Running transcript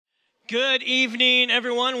Good evening,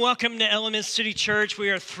 everyone. Welcome to Element City Church. We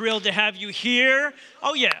are thrilled to have you here.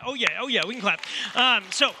 Oh yeah, we can clap.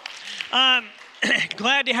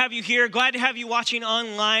 Glad to have you here. Glad to have you watching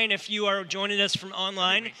online if you are joining us from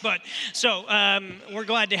online. We're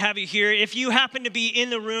glad to have you here. If you happen to be in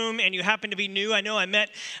the room and you happen to be new, I know I met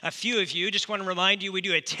a few of you. Just want to remind you, we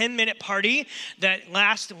do a 10-minute party that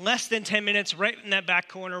lasts less than 10 minutes right in that back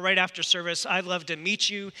corner right after service. I'd love to meet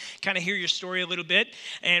you, kind of hear your story a little bit,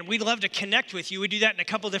 and we'd love to connect with you. We do that in a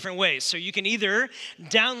couple different ways. So you can either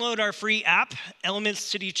download our free app, Element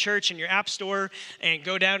City Church, in your app store, and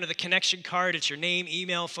go down to the connection card. It's your name,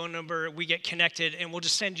 email, phone number. We get connected, and we'll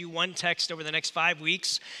just send you one text over the next 5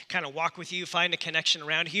 weeks, kind of walk with you, find a connection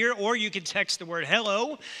around here, or you can text the word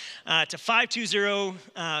hello to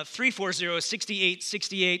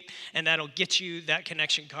 520-340-6868, and that'll get you that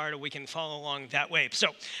connection card, or we can follow along that way.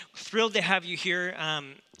 So thrilled to have you here.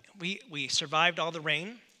 We survived all the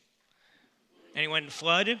rain. Anyone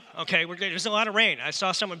flood? Okay, we're good. There's a lot of rain. I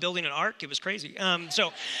saw someone building an ark. It was crazy.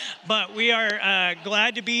 But we are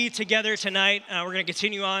glad to be together tonight. We're going to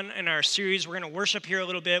continue on in our series. We're going to worship here a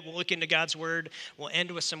little bit. We'll look into God's Word. We'll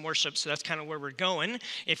end with some worship, so that's kind of where we're going.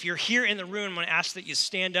 If you're here in the room, I'm going to ask that you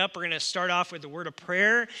stand up. We're going to start off with a word of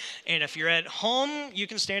prayer. And if you're at home, you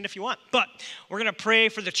can stand if you want. But we're going to pray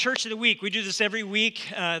for the church of the week. We do this every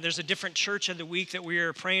week. There's a different church of the week that we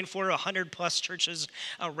are praying for, 100+ churches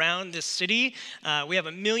around this city. We have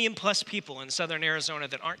 1 million+ people in Southern Arizona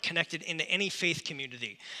that aren't connected into any faith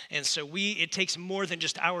community. And so it takes more than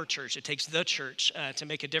just our church. It takes the church to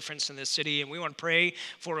make a difference in this city. And we want to pray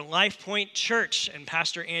for Life Point Church and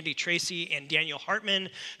Pastor Andy Tracy and Daniel Hartman,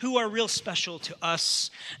 who are real special to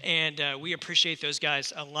us. And we appreciate those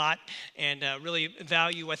guys a lot and really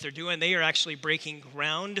value what they're doing. They are actually breaking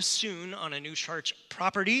ground soon on a new church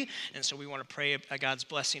property. And so we want to pray God's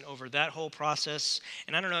blessing over that whole process.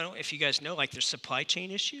 And I don't know if you guys know, there's supply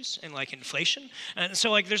chain issues and inflation. And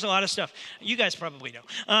so there's a lot of stuff. You guys probably know.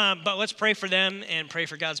 But let's pray for them and pray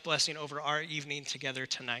for God's blessing over our evening together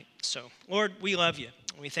tonight. So Lord, we love you.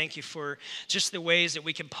 We thank you for just the ways that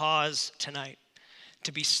we can pause tonight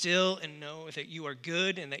to be still and know that you are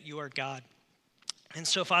good and that you are God. And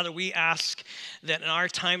so Father, we ask that in our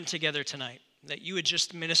time together tonight, that you would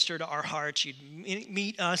just minister to our hearts. You'd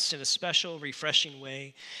meet us in a special, refreshing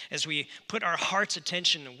way as we put our heart's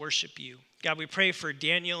attention and worship you. God, we pray for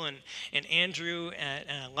Daniel and Andrew at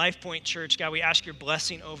Life Point Church. God, we ask your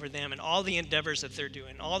blessing over them and all the endeavors that they're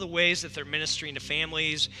doing, all the ways that they're ministering to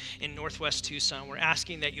families in Northwest Tucson. We're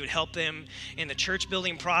asking that you would help them in the church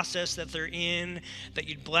building process that they're in, that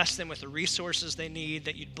you'd bless them with the resources they need,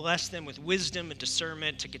 that you'd bless them with wisdom and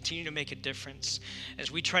discernment to continue to make a difference as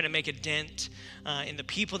we try to make a dent in the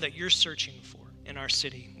people that you're searching for in our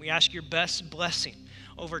city. We ask your best blessing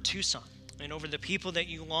over Tucson and over the people that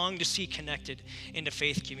you long to see connected into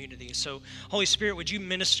faith community. So, Holy Spirit, would you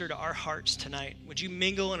minister to our hearts tonight? Would you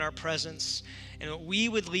mingle in our presence? And that we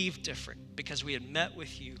would leave different because we had met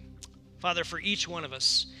with you. Father, for each one of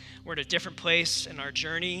us, we're at a different place in our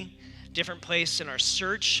journey, different place in our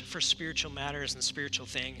search for spiritual matters and spiritual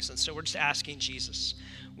things. And so we're just asking Jesus,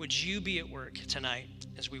 would you be at work tonight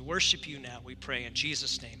as we worship you now? We pray in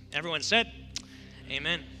Jesus' name. Everyone said,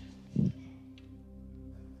 amen.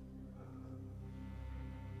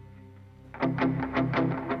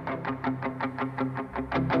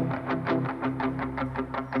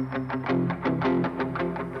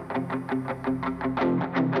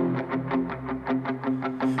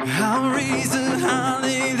 I'll raise a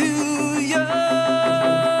hallelujah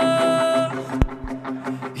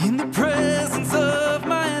in the presence of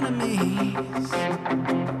my enemies.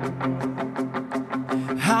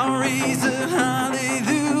 I'll raise a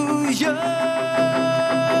hallelujah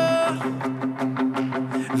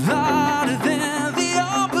louder than the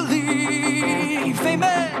unbelief.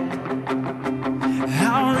 Amen.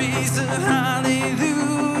 I'll raise a hallelujah.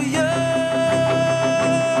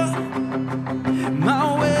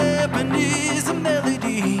 My weapon is a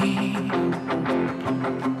melody.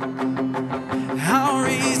 I'll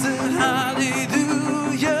raise a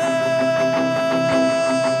hallelujah.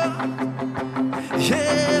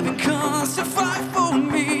 Heaven comes to fight for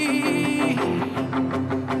me.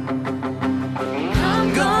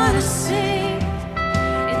 I'm gonna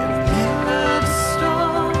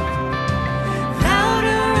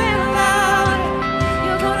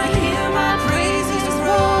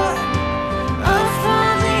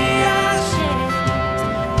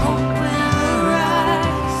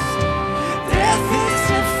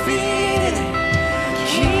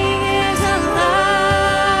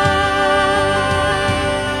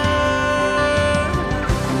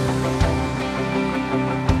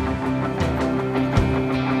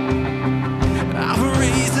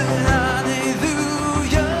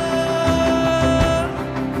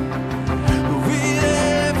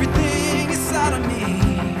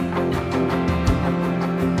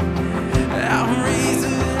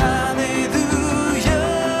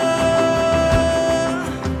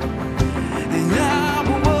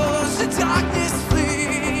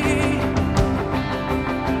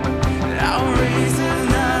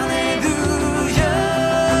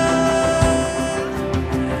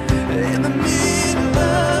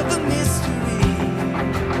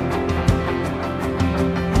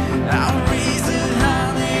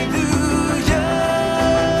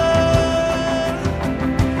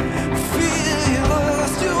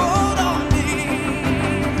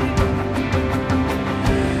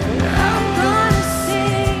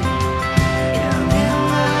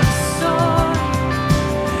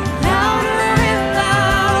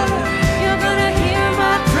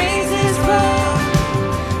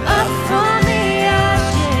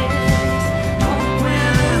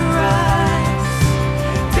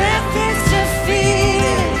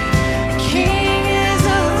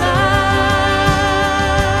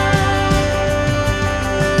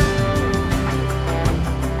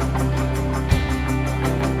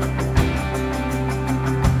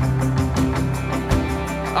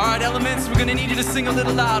gonna need you to sing a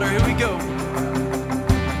little louder. Here we go.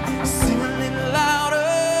 Sing a little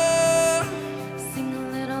louder. Sing a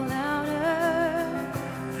little louder.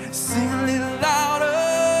 Sing a little louder.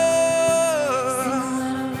 Sing a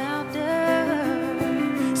little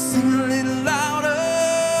louder. Sing a little louder.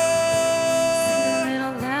 Sing a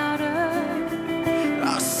little louder.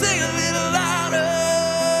 I'll sing a little louder.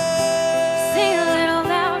 Sing a little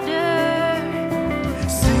louder.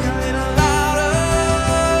 Sing a little louder.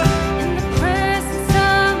 In the presence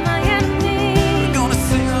of my enemy. We're gonna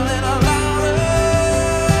sing a little louder.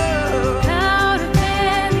 Louder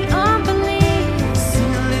than the unbelief.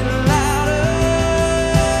 Sing a little louder.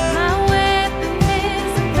 My weapon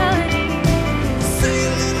is a melody. Sing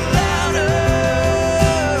a little louder.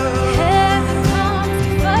 Heaven comes to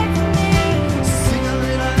fight for me. Sing a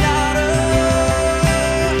little louder.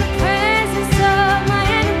 In the presence of my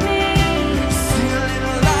enemy. Sing a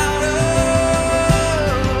little louder.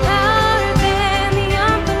 Louder than the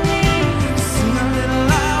unbelief. Sing a little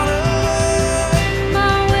louder.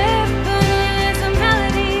 My weapon is a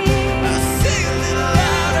melody. Sing a little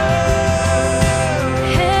louder.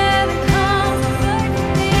 Heaven comes to fight for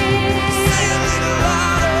me. Sing a little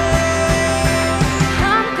louder.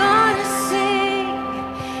 I'm gonna sing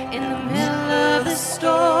in the middle of the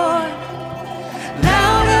storm.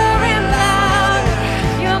 Louder and louder,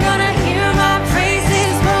 you're gonna hear my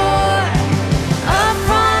praises roar. Up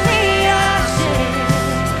from the ashes,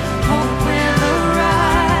 hope will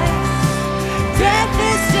arise. Death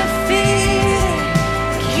is defeated,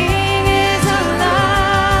 King is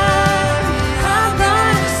alive. I'm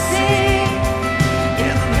gonna sing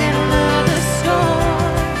in the middle of the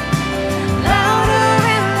storm. Louder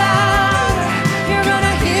and louder, you're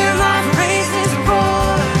gonna hear my praises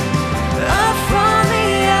roar. Up from the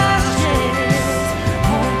ashes,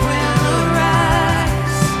 hope will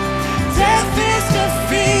arise. Death is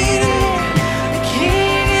defeated, the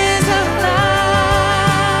King is alive.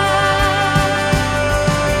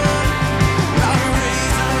 I'll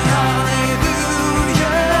raise a hallelujah.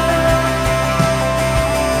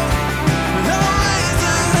 I'll raise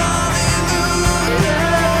a hallelujah.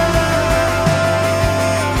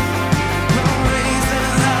 I'll raise a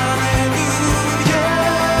hallelujah.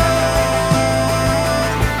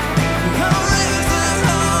 I'll raise a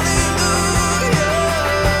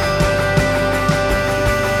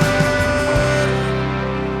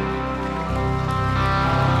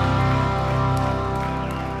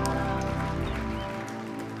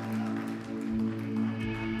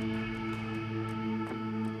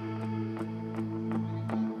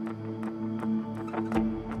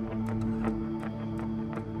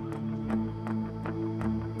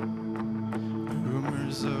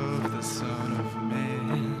Rumors of the Son of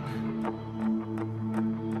Man,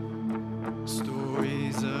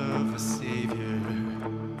 stories of a Savior,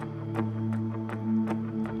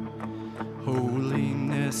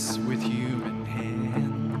 holiness with human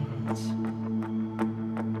hands,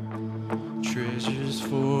 treasures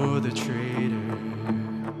for the traitor,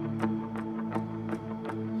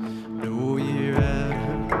 no ear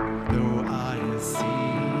ever, no eye has seen.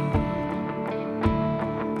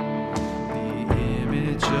 The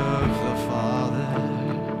image of the Father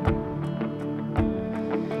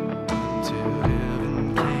until heaven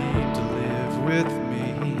came to live with me,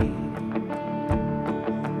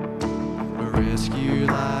 a rescue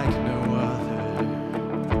like no other.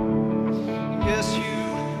 Yes, you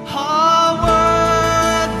are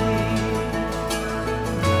worthy,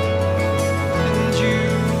 and you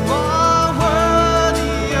are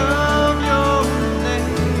worthy of your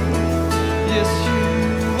name. Yes, you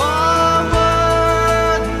are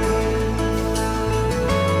worthy,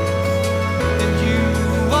 and you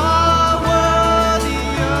are worthy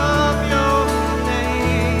of your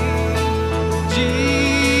name,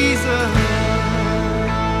 Jesus.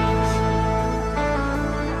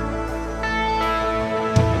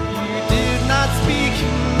 You did not speak,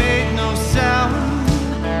 you made no sound.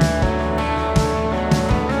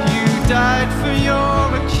 You died for your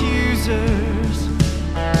accusers.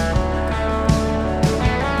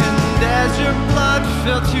 And as your blood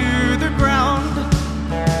fell to the ground,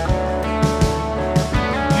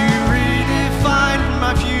 you redefined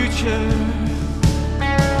my future.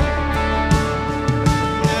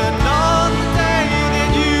 And on the day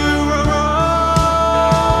that you arose,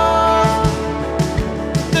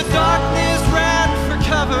 the darkness ran for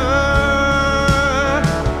cover.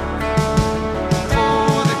 For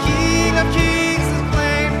the King of Kings has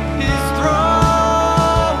claimed his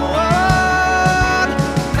throne,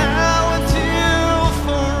 now until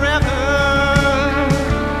forever.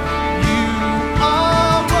 You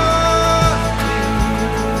are worthy,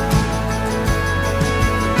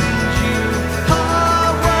 you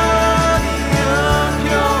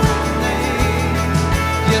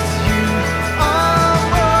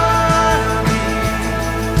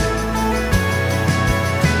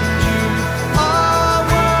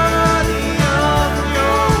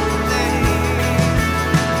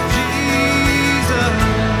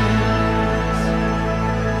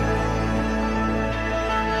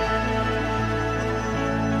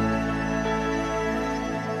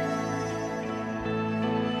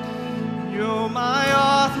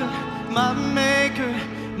my maker,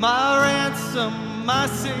 my ransom, my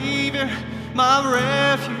savior, my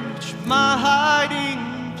refuge, my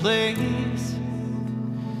hiding place.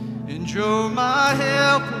 And you're my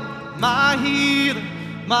helper, my healer,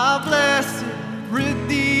 my blessed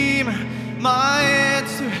redeemer, my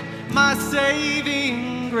answer, my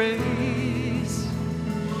saving grace.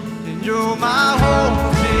 And you're my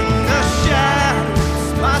hope in the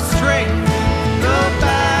shadows, my strength in the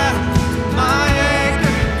battle, my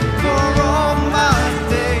anchor for all my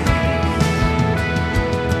days.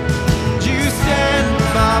 And you stand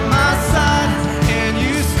by my side, and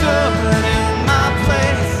you stood in my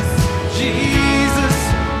place. Jesus,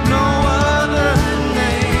 no other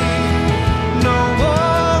name, no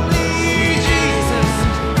only Jesus,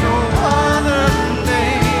 no other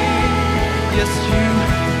name. Yes, you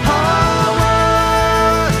are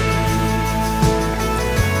worthy.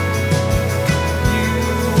 You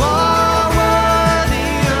are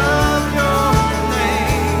worthy of your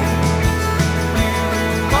name. You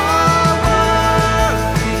are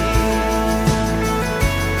worthy,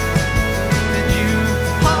 and you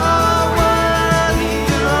are worthy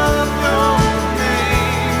of your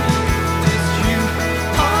name. Yes, you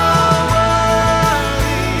are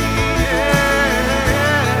worthy. Yeah.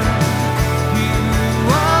 You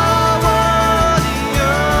are worthy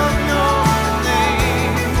of your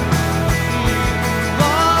name. You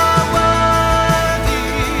are worthy.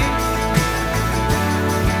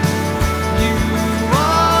 You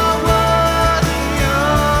are worthy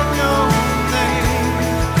of your name,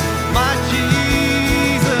 my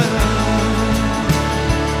Jesus.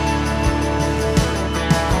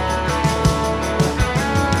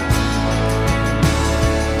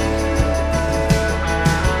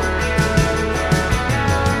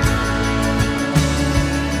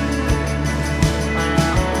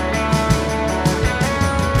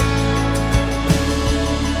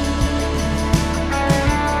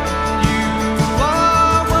 You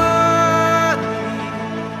are worthy,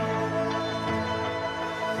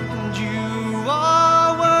 and you are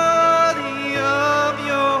worthy of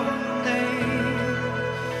your name,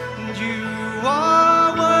 and you are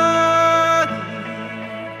worthy,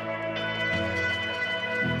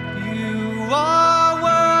 you are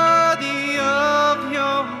worthy of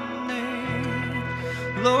your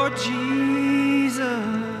name, Lord Jesus.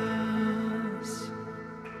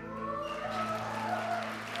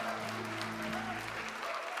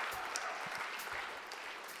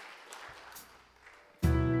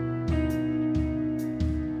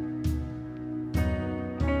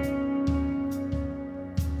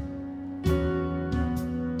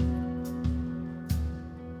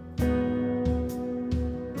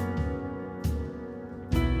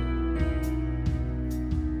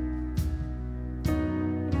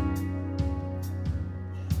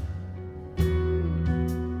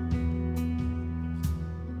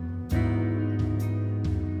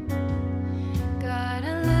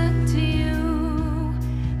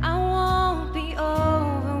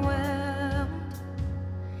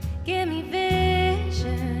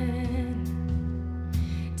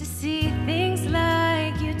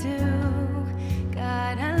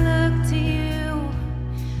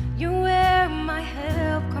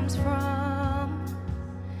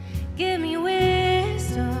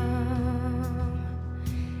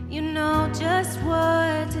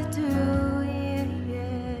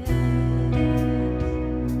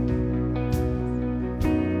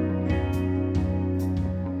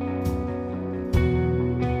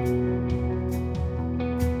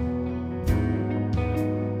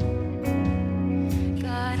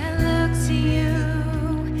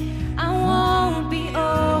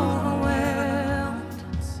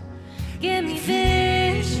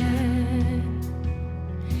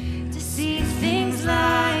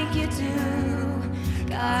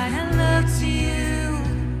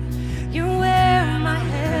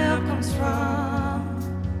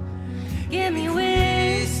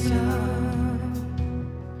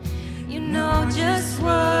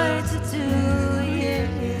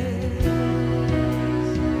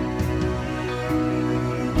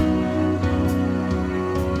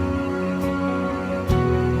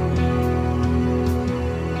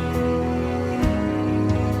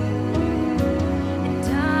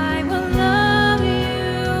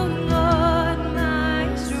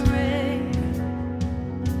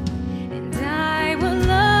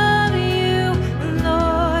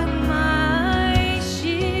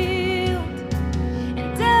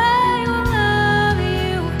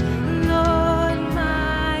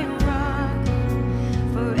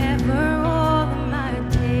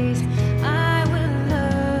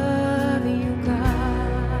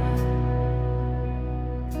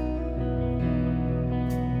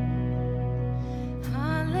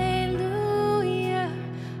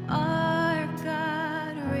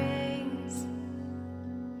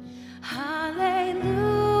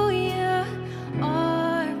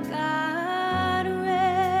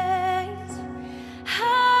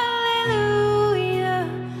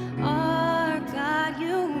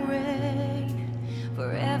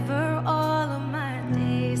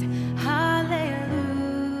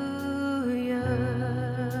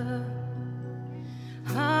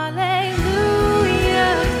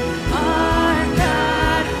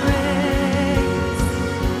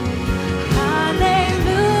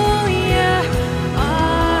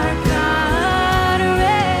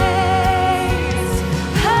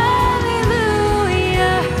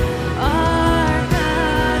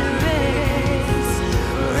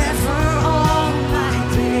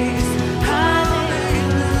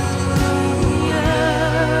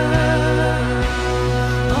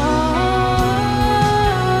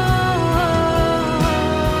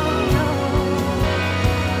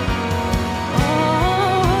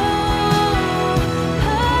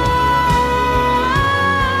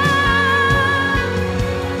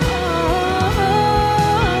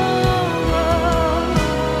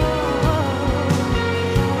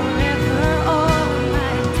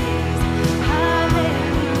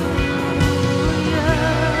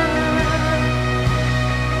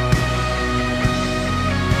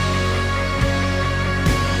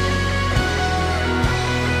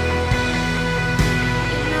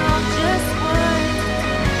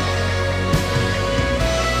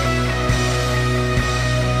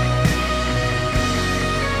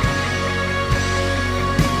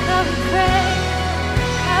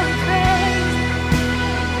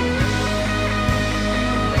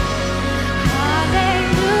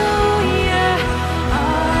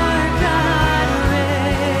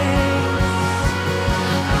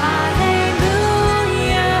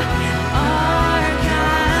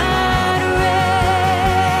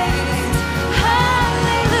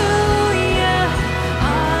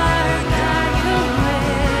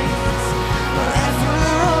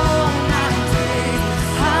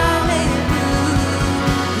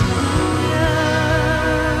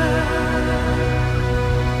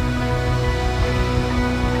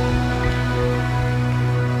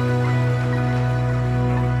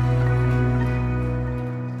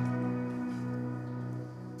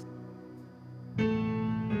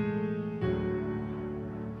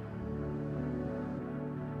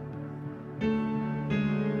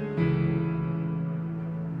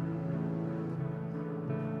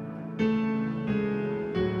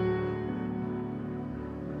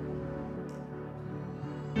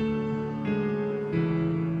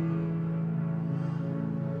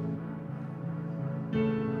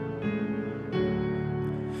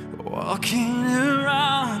 walking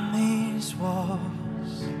around these walls.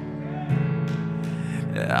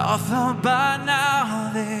 I thought by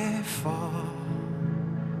now they'd fall,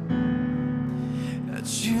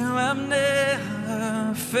 but you have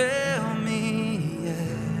never failed me yet.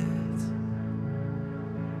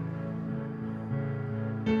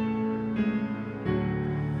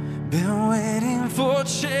 Been waiting for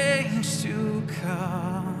change to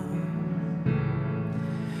come,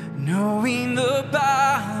 knowing the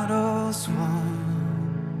battle's won,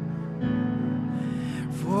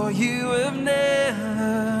 for you have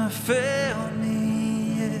never failed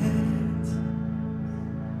me yet.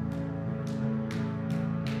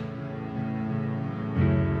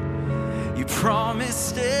 You promised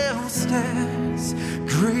still stands,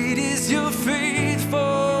 great is your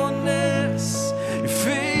faithfulness, your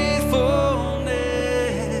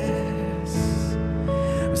faithfulness.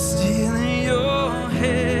 I'm still in your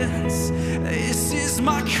hands, this is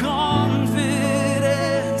my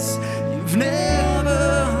confidence. You've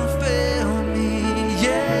never failed me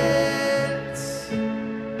yet.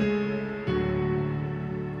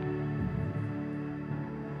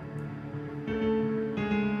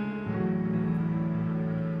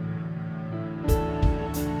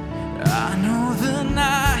 I know the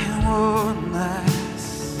night won't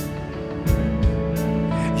last,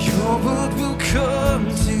 your word will come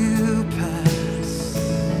to pass.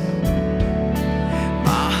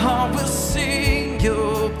 My heart will sing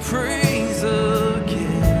your praise again.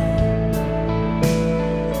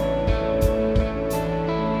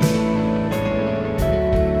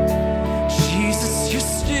 Jesus, you're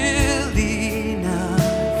still enough.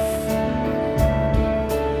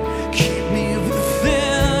 Keep me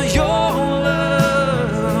within your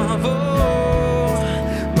love. Oh,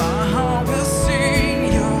 my heart will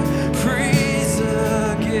sing your praise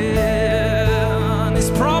again. His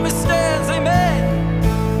promise stands, amen.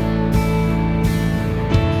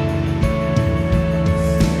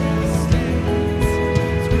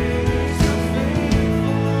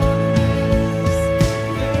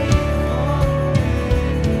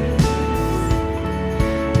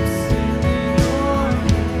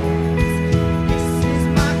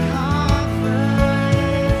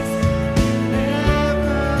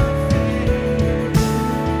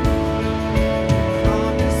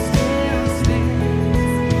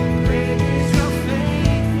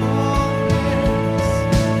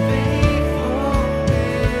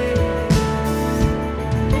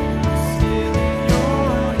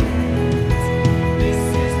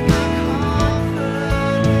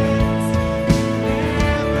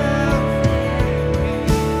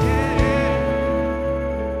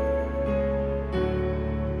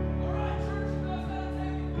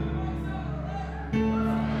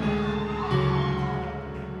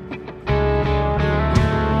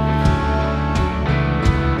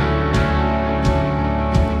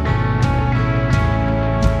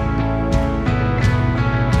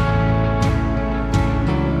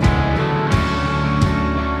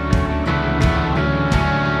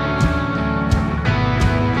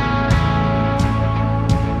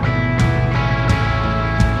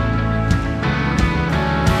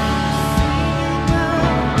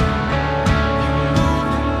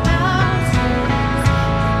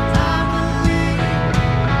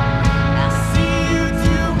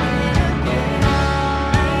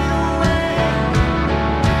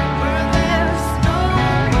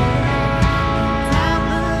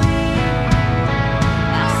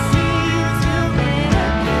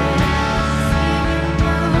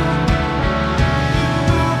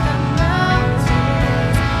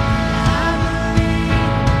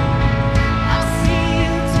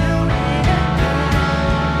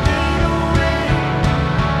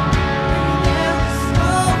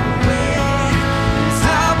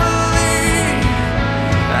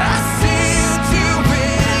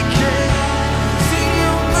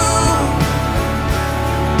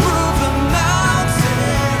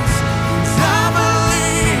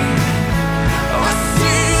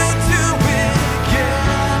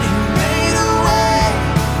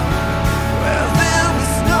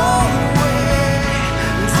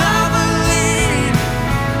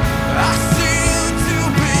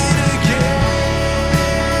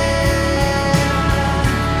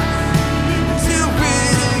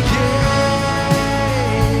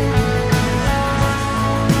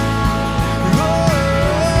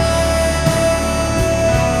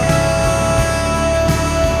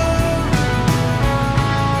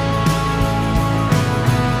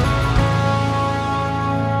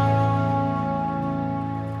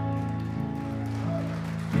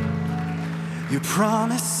 Your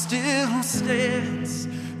promise still stands.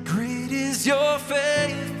 Great is your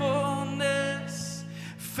faithfulness.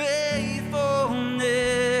 Faithfulness.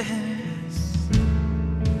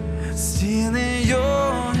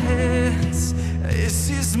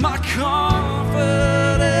 is my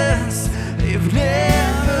confidence. You've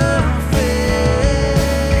never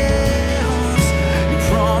failed. Your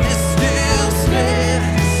promise still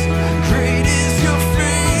stands. Great is your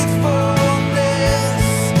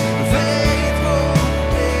faithfulness.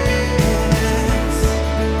 Faithfulness.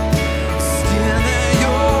 Still in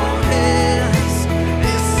your hands.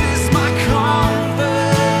 This is my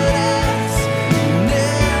confidence. You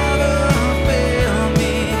never fail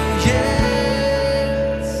me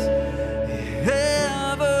yet. You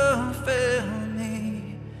never fail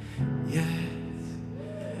me yet.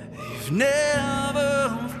 You've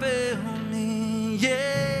never failed me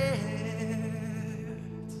yet.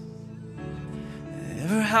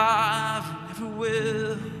 Never have, never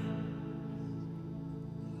will.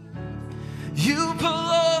 You pull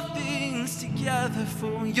all things together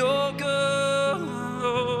for your good.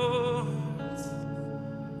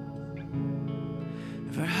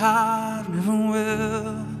 Never have, never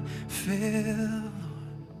will fail.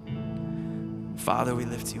 Father, we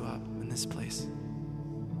lift you up in this place.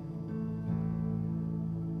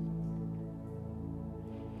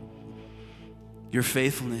 Your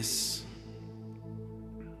faithfulness,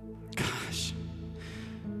 gosh,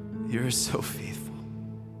 you're so faithful.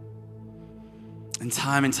 And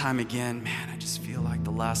time again, man, I just feel like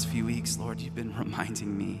the last few weeks, Lord, you've been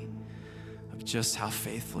reminding me of just how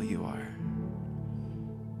faithful you are.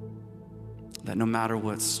 That no matter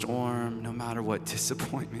what storm, no matter what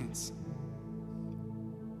disappointments,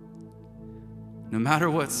 no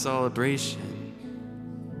matter what celebration,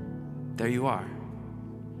 there you are.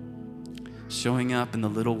 Showing up in the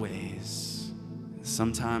little ways,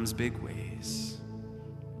 sometimes big ways,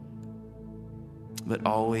 but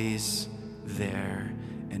always there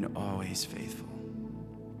and always faithful.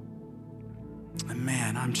 And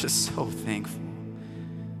man, I'm just so thankful.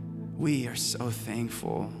 We are so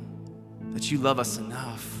thankful that you love us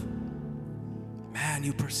enough. Man,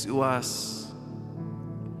 you pursue us.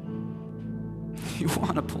 You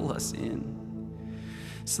want to pull us in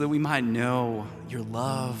so that we might know your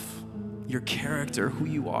love, your character, who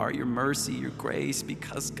you are, your mercy, your grace,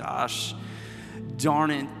 because gosh, darn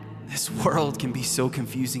it, this world can be so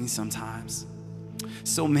confusing sometimes.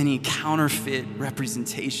 So many counterfeit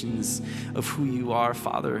representations of who you are,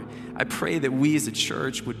 Father. I pray that we as a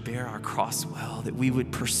church would bear our cross well, that we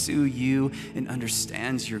would pursue you and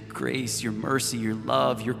understand your grace, your mercy, your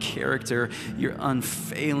love, your character, your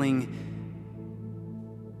unfailing.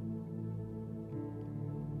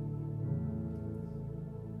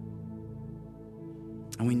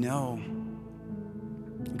 And we know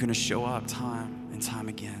you're going to show up time and time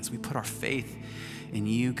again. So we put our faith in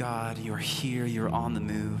you, God. You're here. You're on the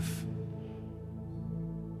move.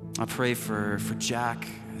 I pray for Jack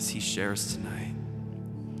as he shares tonight.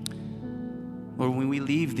 Lord, when we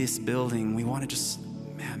leave this building, we want to just,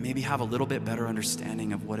 maybe have a little bit better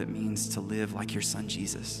understanding of what it means to live like your son,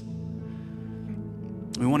 Jesus.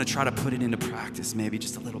 We want to try to put it into practice maybe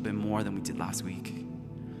just a little bit more than we did last week.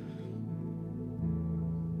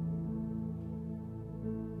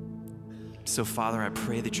 So, Father, I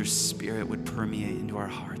pray that your spirit would permeate into our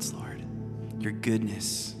hearts, Lord. Your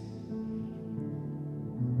goodness.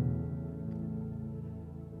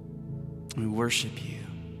 We worship you.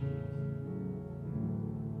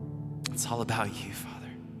 It's all about you,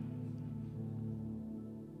 Father.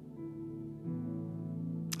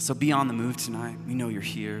 So be on the move tonight. We know you're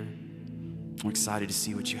here. We're excited to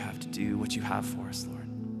see what you have to do, what you have for us, Lord.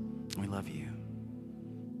 We love you.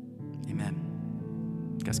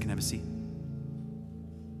 Amen. You guys can have a seat.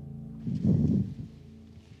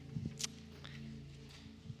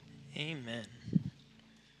 Amen.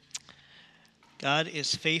 God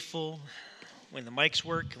is faithful when the mics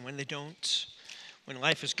work and when they don't, when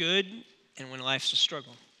life is good and when life's a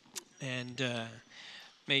struggle. And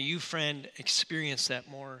may you, friend, experience that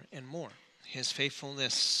more and more. His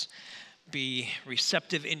faithfulness be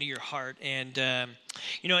receptive into your heart. And,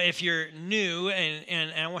 if you're new,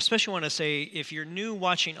 and I especially want to say, if you're new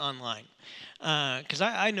watching online, because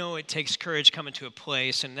I know it takes courage coming to a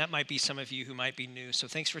place, and that might be some of you who might be new, so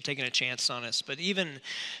thanks for taking a chance on us. But even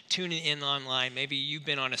tuning in online, maybe you've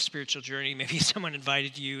been on a spiritual journey, maybe someone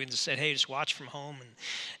invited you and said, hey, just watch from home,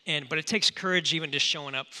 but it takes courage even just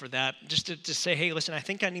showing up for that, just to say, hey, listen, I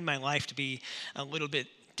think I need my life to be a little bit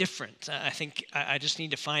different. I think I just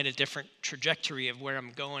need to find a different trajectory of where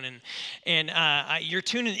I'm going. And you're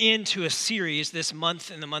tuning into a series this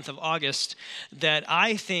month, in the month of August, that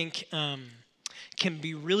I think can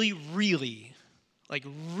be really, really,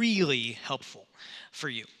 really helpful for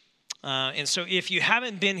you. And so if you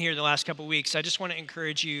haven't been here the last couple of weeks, I just want to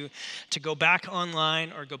encourage you to go back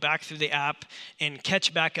online or go back through the app and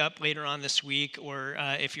catch back up later on this week, or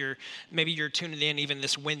if maybe you're tuning in even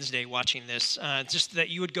this Wednesday watching this, just that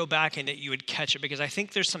you would go back and that you would catch it, because I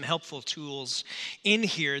think there's some helpful tools in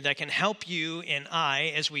here that can help you and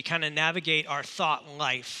I as we kind of navigate our thought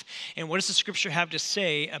life. And what does the Scripture have to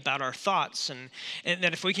say about our thoughts? And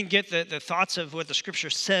that if we can get the thoughts of what the Scripture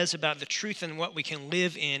says about the truth and what we can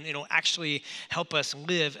live in, it'll actually help us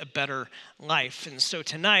live a better life. And so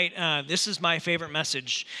tonight, this is my favorite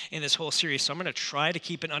message in this whole series, so I'm going to try to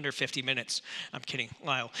keep it under 50 minutes. I'm kidding,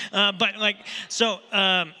 Lyle.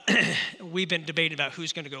 We've been debating about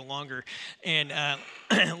who's going to go longer, and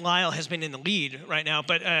Lyle has been in the lead right now,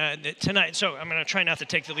 but tonight, so I'm going to try not to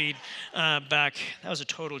take the lead back. That was a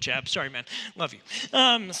total jab. Sorry, man. Love you.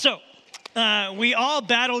 We all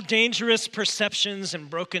battle dangerous perceptions and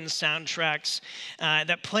broken soundtracks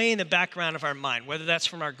that play in the background of our mind, whether that's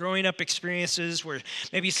from our growing up experiences where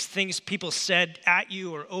maybe things people said at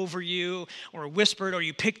you or over you or whispered, or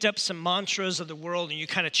you picked up some mantras of the world and you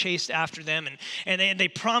kind of chased after them, and they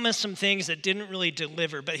promised some things that didn't really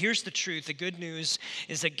deliver. But here's the truth. The good news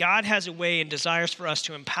is that God has a way and desires for us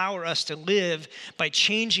to empower us to live by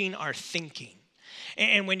changing our thinking.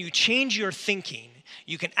 And when you change your thinking,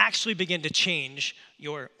 you can actually begin to change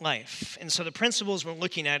your life. And so the principles we're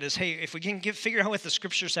looking at is, hey, if we can figure out what the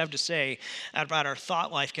Scriptures have to say about our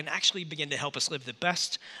thought life, can actually begin to help us live the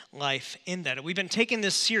best life in that. And we've been taking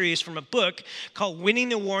this series from a book called Winning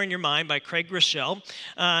the War in Your Mind by Craig Groeschel.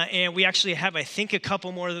 And we actually have, I think, a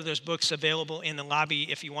couple more of those books available in the lobby.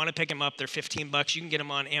 If you want to pick them up, they're $15. You can get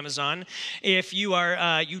them on Amazon. If you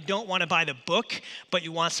are you don't want to buy the book, but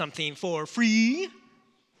you want something for free,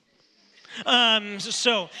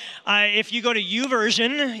 if you go to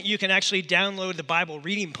YouVersion, you can actually download the Bible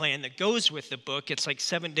reading plan that goes with the book. It's like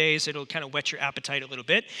 7 days. It'll kind of whet your appetite a little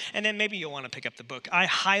bit, and then maybe you'll want to pick up the book. I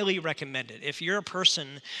highly recommend it. If you're a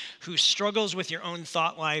person who struggles with your own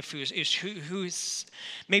thought life, who's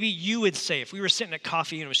maybe you would say, if we were sitting at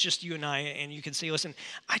coffee and it was just you and I, and you can say, listen,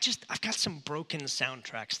 I've got some broken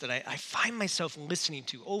soundtracks that I find myself listening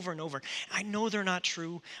to over and over. I know they're not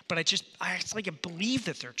true, but it's like I believe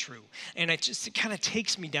that they're true. And it kind of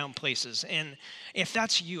takes me down places. And if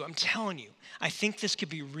that's you, I'm telling you, I think this could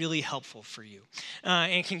be really helpful for you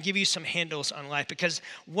and can give you some handles on life, because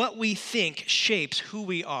what we think shapes who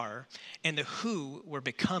we are and the who we're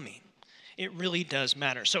becoming. It really does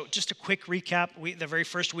matter. So just a quick recap. The very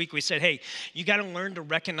first week we said, hey, you got to learn to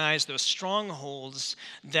recognize those strongholds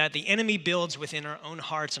that the enemy builds within our own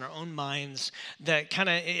hearts and our own minds that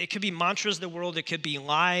it could be mantras of the world, it could be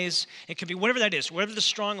lies, it could be whatever that is, whatever the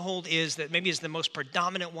stronghold is that maybe is the most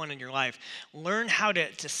predominant one in your life. Learn how to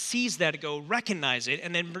seize that, to go recognize it,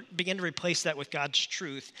 and then begin to replace that with God's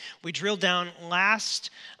truth. We drilled down last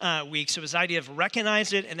week, so it was the idea of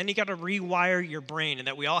recognize it, and then you got to rewire your brain, and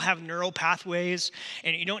that we all have neural pathways,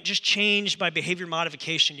 and you don't just change by behavior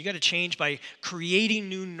modification. You got to change by creating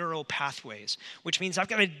new neural pathways, which means I've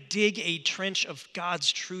got to dig a trench of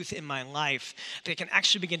God's truth in my life that can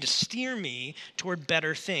actually begin to steer me toward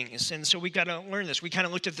better things. And so we got to learn this. We kind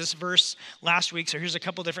of looked at this verse last week, so here's a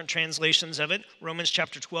couple different translations of it. Romans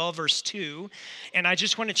chapter 12, verse 2. And I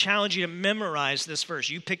just want to challenge you to memorize this verse.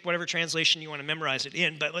 You pick whatever translation you want to memorize it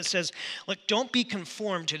in, but it says, look, don't be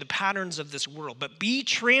conformed to the patterns of this world, but be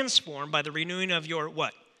transformed by the renewing of your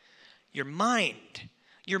what? Your mind.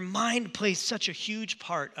 Your mind plays such a huge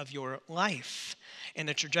part of your life and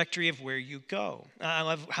the trajectory of where you go. I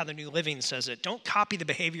love how the New Living says it. Don't copy the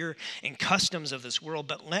behavior and customs of this world,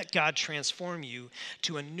 but let God transform you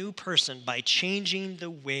to a new person by changing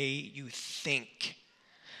the way you think.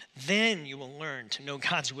 Then you will learn to know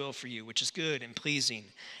God's will for you, which is good and pleasing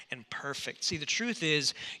and perfect. See, the truth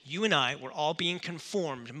is, you and I, we're all being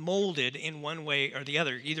conformed, molded in one way or the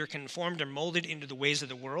other, either conformed or molded into the ways of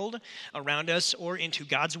the world around us or into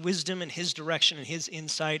God's wisdom and His direction and His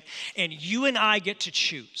insight. And you and I get to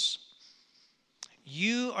choose.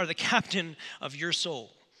 You are the captain of your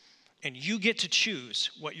soul. And you get to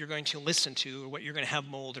choose what you're going to listen to or what you're going to have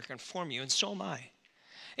mold or conform you. And so am I.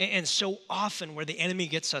 And so often where the enemy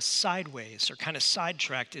gets us sideways or kind of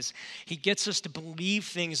sidetracked is he gets us to believe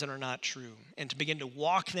things that are not true and to begin to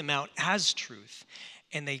walk them out as truth.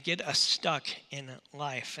 And they get us stuck in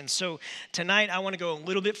life. And so tonight I want to go a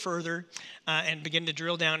little bit further and begin to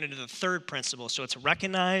drill down into the third principle. So it's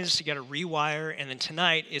recognize, you got to rewire. And then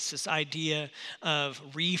tonight it's this idea of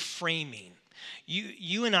reframing.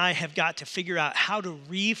 You and I have got to figure out how to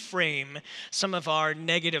reframe some of our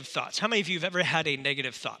negative thoughts. How many of you have ever had a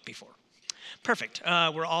negative thought before? Perfect.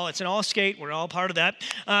 It's an all skate. We're all part of that.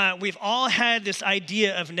 We've all had this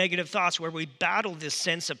idea of negative thoughts where we battle this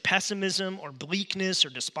sense of pessimism or bleakness or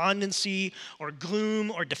despondency or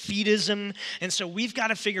gloom or defeatism. And so we've got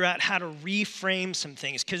to figure out how to reframe some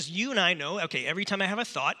things, because you and I know, okay, every time I have a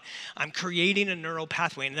thought, I'm creating a neural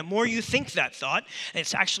pathway. And the more you think that thought,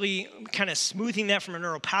 it's actually kind of smoothing that from a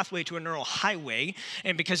neural pathway to a neural highway,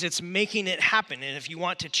 and because it's making it happen. And if you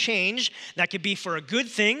want to change, that could be for a good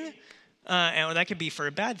thing, or that could be for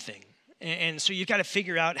a bad thing. And so you've got to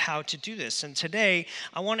figure out how to do this. And today,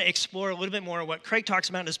 I want to explore a little bit more of what Craig talks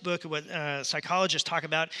about in his book, and what psychologists talk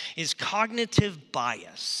about is cognitive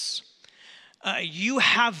bias. You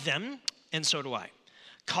have them, and so do I.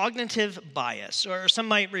 Cognitive bias, or some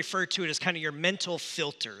might refer to it as kind of your mental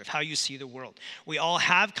filter of how you see the world. We all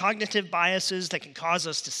have cognitive biases that can cause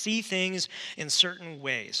us to see things in certain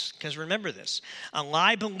ways. Because remember this, a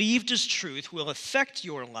lie believed as truth will affect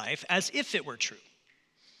your life as if it were true.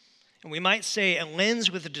 And we might say a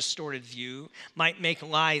lens with a distorted view might make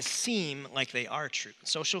lies seem like they are true.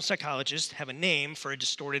 Social psychologists have a name for a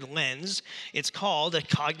distorted lens. It's called a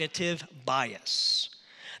cognitive bias.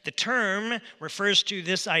 The term refers to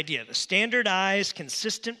this idea, the standardized,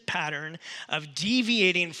 consistent pattern of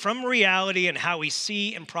deviating from reality and how we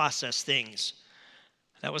see and process things.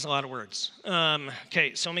 That was a lot of words.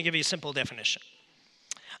 Okay, so let me give you a simple definition.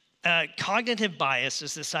 Cognitive bias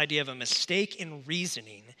is this idea of a mistake in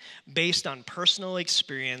reasoning based on personal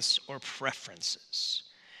experience or preferences.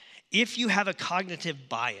 If you have a cognitive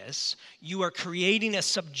bias, you are creating a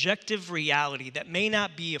subjective reality that may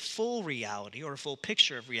not be a full reality or a full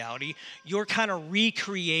picture of reality. You're kind of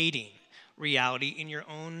recreating reality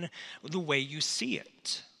in the way you see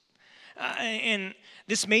it. And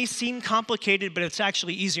this may seem complicated, but it's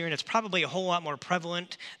actually easier, and it's probably a whole lot more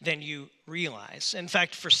prevalent than you realize. In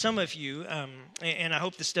fact, for some of you, and I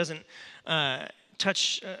hope this doesn't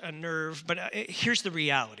touch a nerve, but here's the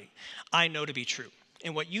reality. I know to be true.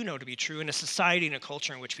 And what you know to be true in a society and a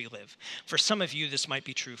culture in which we live. For some of you, this might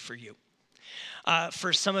be true for you.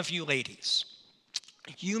 For some of you ladies,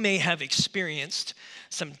 you may have experienced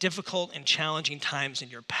some difficult and challenging times in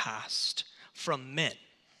your past from men.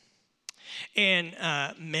 And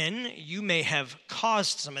men, you may have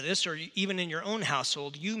caused some of this, or even in your own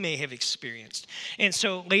household, you may have experienced. And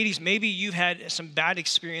so, ladies, maybe you've had some bad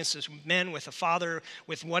experiences with men, with a father,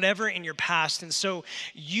 with whatever in your past. And so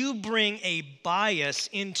you bring a bias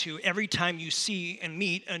into every time you see and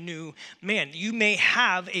meet a new man. You may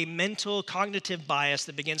have a mental cognitive bias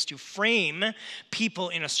that begins to frame people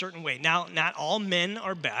in a certain way. Now, not all men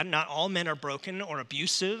are bad. Not all men are broken or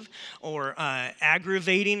abusive or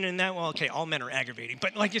aggravating in that. Well, okay, all men are aggravating,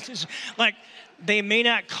 but it's like they may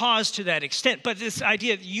not cause to that extent. But this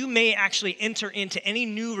idea that you may actually enter into any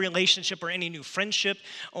new relationship or any new friendship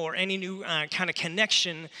or any new kind of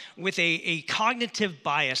connection with a cognitive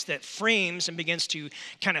bias that frames and begins to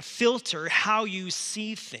kind of filter how you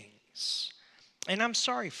see things. And I'm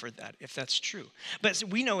sorry for that if that's true. But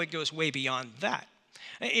we know it goes way beyond that.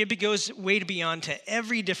 It goes way beyond to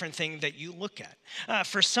every different thing that you look at.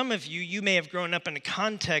 For some of you, you may have grown up in a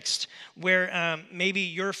context where maybe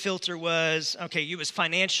your filter was, okay, you was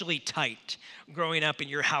financially tight growing up in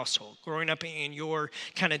your household, growing up in your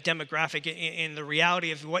kind of demographic, in the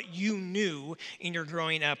reality of what you knew in your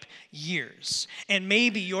growing up years. And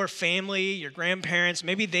maybe your family, your grandparents,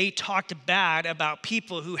 maybe they talked bad about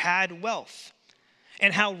people who had wealth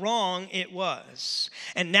and how wrong it was.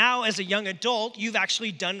 And now as a young adult, you've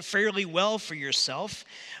actually done fairly well for yourself,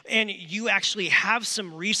 and you actually have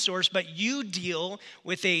some resource, but you deal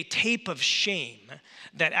with a tape of shame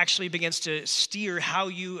that actually begins to steer how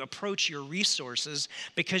you approach your resources,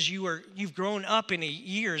 because you've grown up in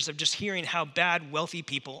years of just hearing how bad wealthy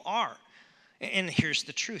people are. And here's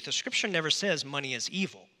the truth. The scripture never says money is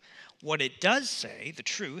evil. What it does say, the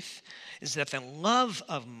truth, is that the love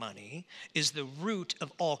of money is the root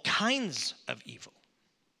of all kinds of evil.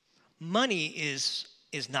 Money is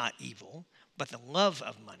not evil, but the love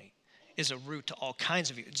of money is a root to all kinds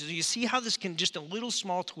of evil. So you see how this can, just a little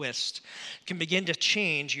small twist, can begin to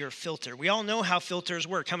change your filter. We all know how filters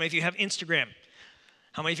work. How many of you have Instagram?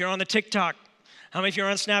 How many of you are on the TikTok? How many of you are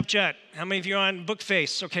on Snapchat? How many of you are on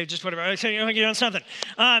Bookface? Okay, just whatever. Okay, you're on something.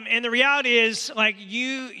 And the reality is, like,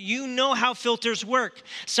 you know how filters work.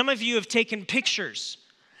 Some of you have taken pictures,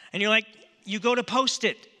 and you're like, you go to post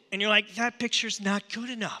it, and you're like, that picture's not good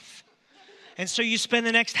enough. And so you spend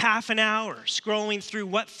the next half an hour scrolling through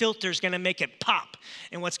what filter's going to make it pop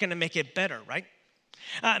and what's going to make it better, right?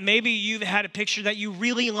 Maybe you've had a picture that you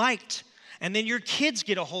really liked, and then your kids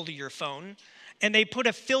get a hold of your phone, and they put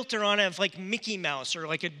a filter on it of like Mickey Mouse or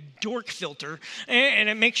like a dork filter, and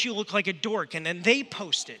it makes you look like a dork, and then they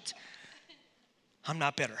post it. I'm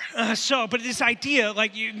not bitter. But this idea,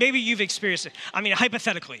 like maybe you've experienced it. I mean,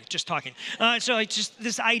 hypothetically, just talking. Just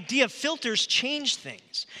this idea of filters change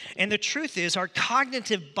things. And the truth is, our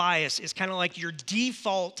cognitive bias is kind of like your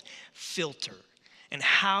default filter and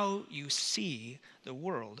how you see the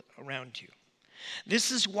world around you.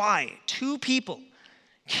 This is why two people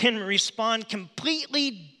can respond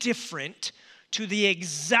completely different to the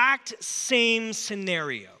exact same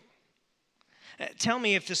scenario. Tell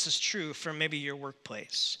me if this is true from maybe your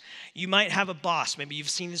workplace. You might have a boss. Maybe you've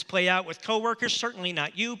seen this play out with coworkers. Certainly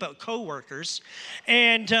not you, but coworkers.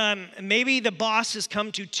 And maybe the boss has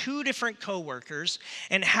come to two different coworkers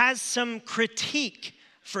and has some critique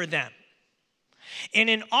for them. And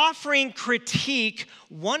in offering critique,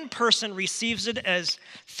 one person receives it as,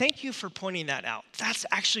 thank you for pointing that out. That's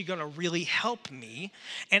actually going to really help me,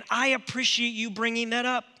 and I appreciate you bringing that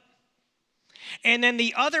up. And then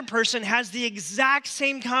the other person has the exact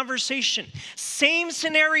same conversation, same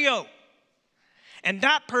scenario. And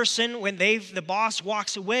that person, when the boss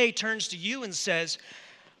walks away, turns to you and says,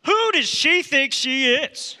 who does she think she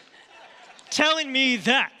is? Telling me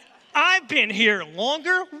that. I've been here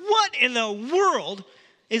longer. What in the world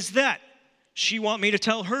is that? She want me to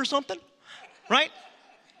tell her something? Right?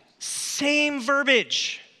 Same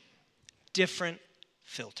verbiage, different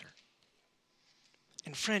filter.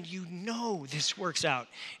 And friend, you know this works out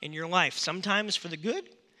in your life, sometimes for the good,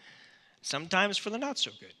 sometimes for the not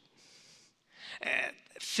so good.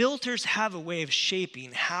 Filters have a way of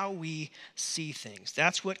shaping how we see things.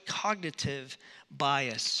 That's what cognitive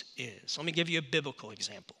bias is. Let me give you a biblical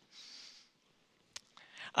example.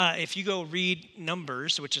 If you go read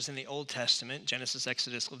Numbers, which is in the Old Testament, Genesis,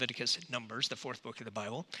 Exodus, Leviticus, Numbers, the fourth book of the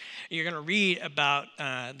Bible, you're going to read about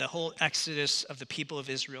the whole exodus of the people of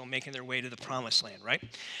Israel making their way to the Promised Land, right?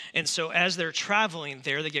 And so as they're traveling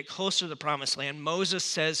there, they get closer to the Promised Land. Moses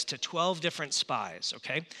says to 12 different spies,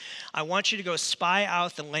 okay, I want you to go spy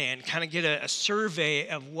out the land, kind of get a survey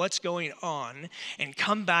of what's going on, and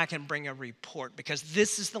come back and bring a report, because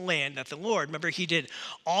this is the land that the Lord, remember, he did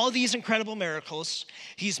all these incredible miracles.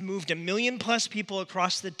 He's moved 1 million plus people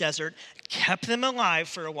across the desert, kept them alive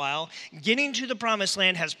for a while, getting to the Promised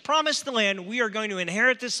Land, has promised the land. We are going to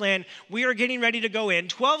inherit this land. We are getting ready to go in.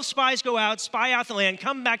 12 spies go out, spy out the land,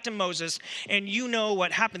 come back to Moses, and you know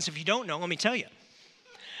what happens. If you don't know, let me tell you.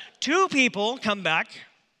 2 people come back,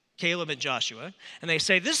 Caleb and Joshua, and they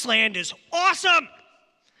say, this land is awesome.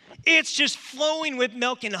 It's just flowing with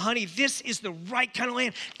milk and honey. This is the right kind of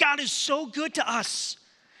land. God is so good to us.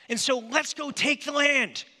 And so let's go take the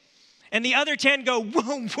land. And the other 10 go,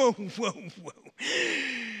 whoa, whoa, whoa, whoa.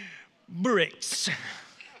 Bricks.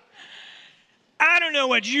 I don't know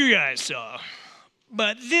what you guys saw,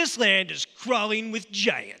 but this land is crawling with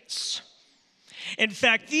giants. In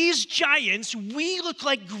fact, these giants, we look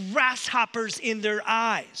like grasshoppers in their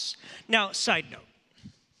eyes. Now, side note,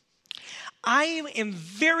 I am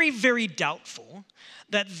very, very doubtful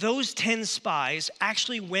that those 10 spies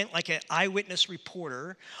actually went like an eyewitness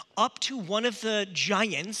reporter up to one of the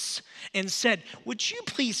giants and said, would you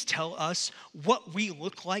please tell us what we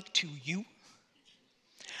look like to you?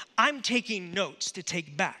 I'm taking notes to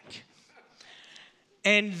take back.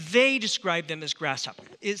 And they described them as grasshoppers.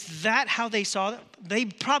 Is that how they saw them? They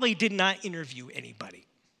probably did not interview anybody.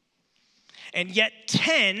 And yet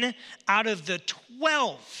 10 out of the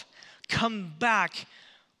 12 come back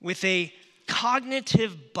with a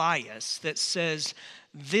cognitive bias that says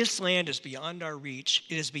this land is beyond our reach.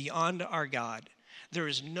 It is beyond our God. There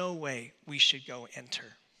is no way we should go enter.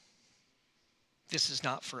 This is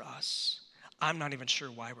not for us. I'm not even sure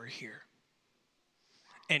why we're here.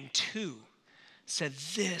 And 2 said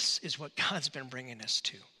this is what God's been bringing us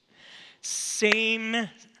to. Same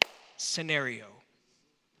scenario.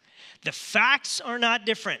 The facts are not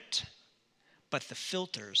different, but the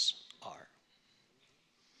filters are.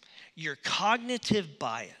 Your cognitive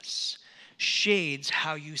bias shades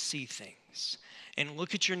how you see things. And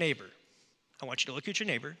look at your neighbor. I want you to look at your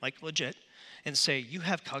neighbor, like legit, and say, you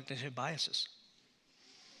have cognitive biases.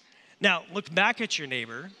 Now, look back at your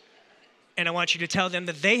neighbor, and I want you to tell them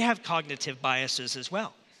that they have cognitive biases as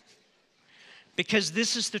well. Because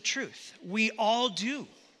this is the truth. We all do.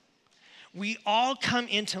 We all come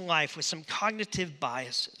into life with some cognitive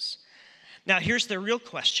biases. Now, here's the real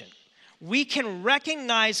question. We can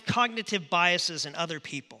recognize cognitive biases in other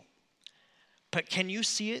people, but can you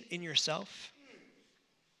see it in yourself?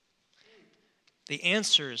 The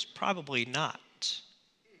answer is probably not,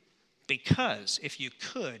 because if you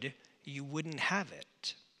could, you wouldn't have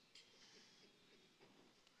it.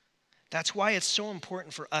 That's why it's so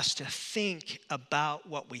important for us to think about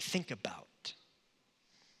what we think about.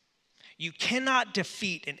 You cannot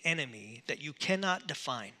defeat an enemy that you cannot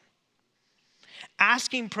define.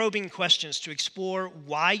 Asking probing questions to explore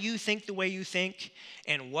why you think the way you think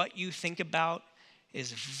and what you think about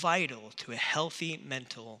is vital to a healthy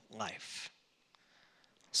mental life.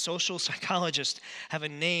 Social psychologists have a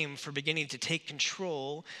name for beginning to take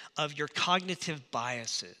control of your cognitive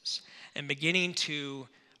biases and beginning to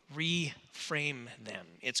reframe them.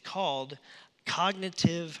 It's called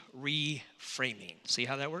cognitive reframing. See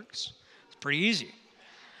how that works? It's pretty easy.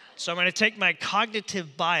 So I'm going to take my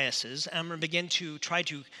cognitive biases and I'm going to begin to try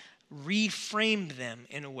to reframe them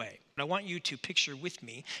in a way. I want you to picture with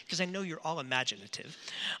me, because I know you're all imaginative,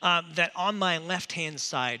 that on my left-hand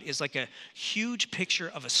side is like a huge picture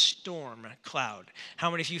of a storm cloud. How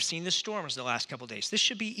many of you have seen the storms the last couple of days? This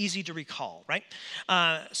should be easy to recall, right?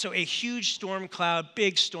 So a huge storm cloud,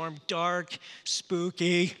 big storm, dark,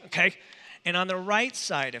 spooky, okay? And on the right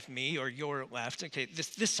side of me, or your left, okay,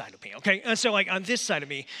 this side of me, okay? And so like on this side of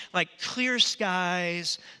me, like clear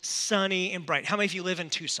skies, sunny and bright. How many of you live in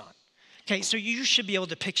Tucson? Okay, so you should be able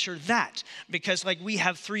to picture that because like we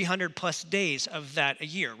have 300 plus days of that a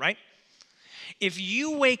year, right? If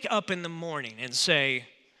you wake up in the morning and say,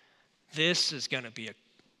 this is gonna be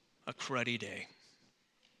a cruddy day.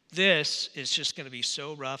 This is just going to be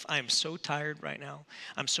so rough. I am so tired right now.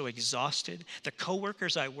 I'm so exhausted. The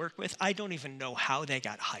coworkers I work with, I don't even know how they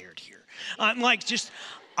got hired here. I'm like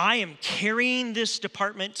I am carrying this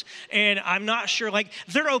department and I'm not sure, like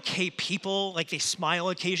they're okay people, like they smile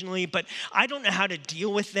occasionally, but I don't know how to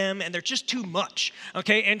deal with them and they're just too much,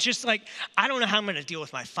 okay? And just like, I don't know how I'm going to deal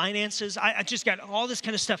with my finances. I just got all this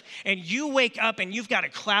kind of stuff. And you wake up and you've got a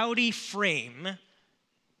cloudy frame.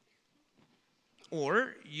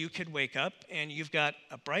 Or you could wake up and you've got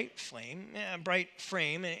a bright frame,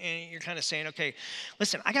 and you're kind of saying, okay,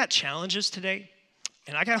 listen, I got challenges today,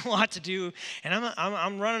 and I got a lot to do, and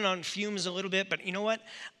I'm running on fumes a little bit, but you know what?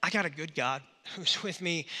 I got a good God who's with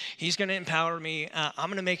me. He's going to empower me. I'm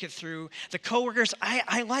going to make it through. The coworkers,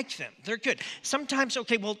 I like them. They're good. Sometimes,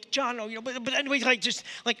 okay, well, John, but anyway,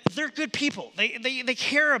 they're good people. They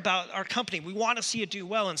care about our company. We want to see it do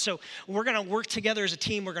well, and so we're going to work together as a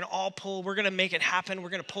team. We're going to all pull. We're going to make it happen. We're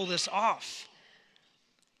going to pull this off.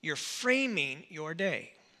 You're framing your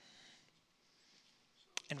day.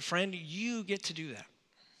 And friend, you get to do that.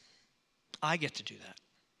 I get to do that.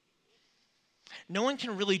 No one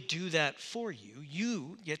can really do that for you.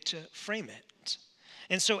 You get to frame it.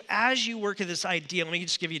 And so as you work at this idea, let me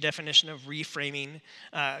just give you a definition of reframing,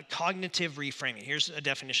 cognitive reframing. Here's a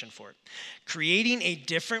definition for it. Creating a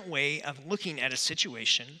different way of looking at a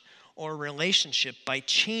situation or relationship by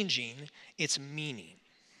changing its meaning.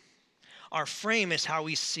 Our frame is how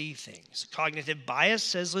we see things. Cognitive bias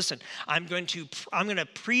says, listen, I'm going to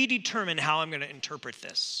predetermine how I'm going to interpret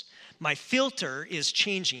this. My filter is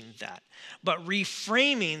changing that. But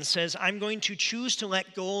reframing says I'm going to choose to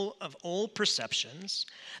let go of old perceptions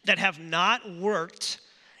that have not worked,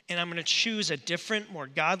 and I'm going to choose a different, more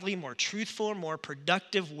godly, more truthful, more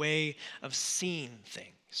productive way of seeing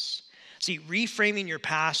things. See, reframing your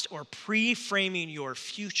past or pre-framing your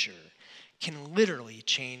future can literally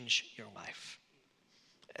change your life.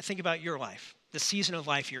 Think about your life, the season of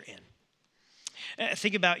life you're in.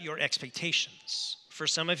 Think about your expectations. For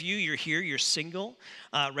some of you, you're here, you're single,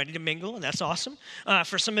 ready to mingle, and that's awesome.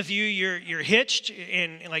 For some of you, you're hitched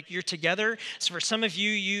and like you're together. So for some of you,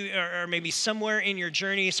 you are maybe somewhere in your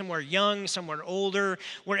journey, somewhere young, somewhere older,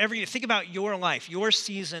 wherever you think about your life, your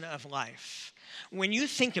season of life. When you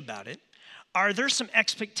think about it, are there some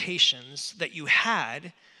expectations that you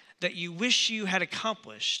had that you wish you had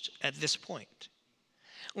accomplished at this point?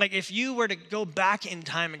 Like if you were to go back in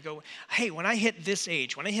time and go, hey, when I hit this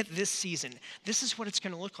age, when I hit this season, this is what it's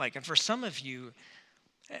going to look like. And for some of you,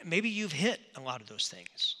 maybe you've hit a lot of those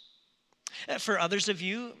things. For others of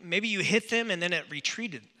you, maybe you hit them and then it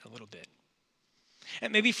retreated a little bit.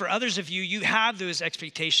 And maybe for others of you, you have those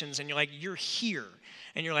expectations and you're like, you're here.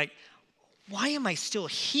 And you're like, why am I still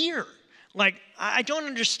here? Like, I don't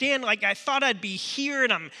understand. Like, I thought I'd be here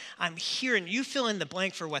and I'm here, and you fill in the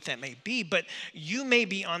blank for what that may be, but you may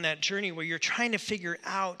be on that journey where you're trying to figure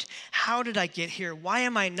out, how did I get here? Why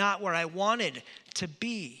am I not where I wanted to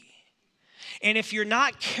be? And if you're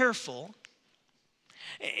not careful,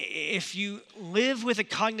 if you live with a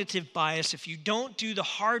cognitive bias, if you don't do the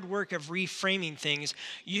hard work of reframing things,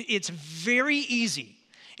 it's very easy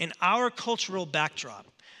in our cultural backdrop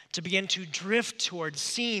to begin to drift towards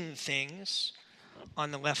seeing things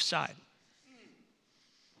on the left side.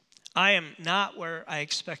 I am not where I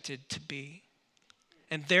expected to be,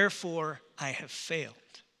 and therefore I have failed.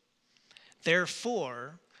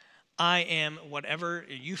 Therefore, I am whatever,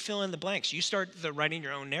 you fill in the blanks. You start writing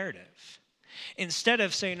your own narrative. Instead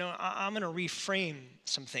of saying, no, I'm going to reframe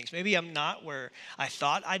some things. Maybe I'm not where I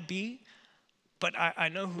thought I'd be, but I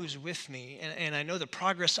know who's with me, and I know the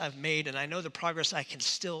progress I've made, and I know the progress I can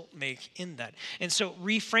still make in that. And so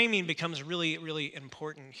reframing becomes really, really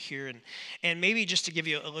important here. And maybe just to give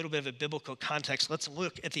you a little bit of a biblical context, let's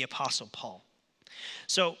look at the Apostle Paul.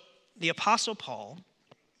 So the Apostle Paul,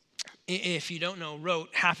 if you don't know, wrote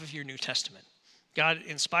half of your New Testament. God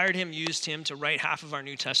inspired him, used him to write half of our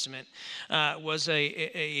New Testament, was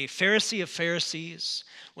a Pharisee of Pharisees,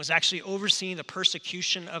 was actually overseeing the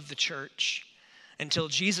persecution of the church until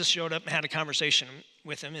Jesus showed up and had a conversation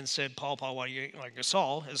with him and said, Paul, why do you, like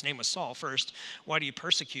Saul, his name was Saul first, why do you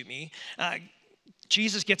persecute me?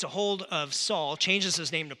 Jesus gets a hold of Saul, changes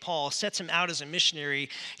his name to Paul, sets him out as a missionary.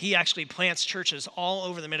 He actually plants churches all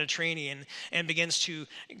over the Mediterranean and begins to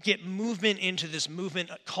get movement into this movement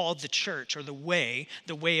called the church, or the way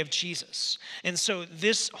of Jesus. And so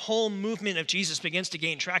this whole movement of Jesus begins to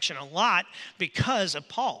gain traction a lot because of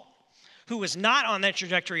Paul, who was not on that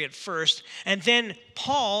trajectory at first. And then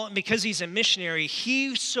Paul, because he's a missionary,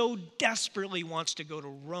 he so desperately wants to go to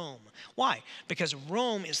Rome. Why? Because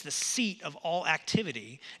Rome is the seat of all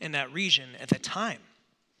activity in that region at the time.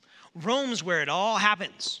 Rome's where it all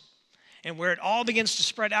happens and where it all begins to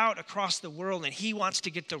spread out across the world. And he wants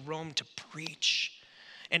to get to Rome to preach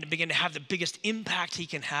and to begin to have the biggest impact he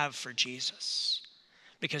can have for Jesus,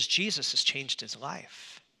 because Jesus has changed his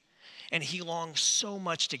life. And he longs so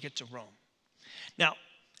much to get to Rome. Now,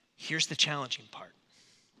 here's the challenging part.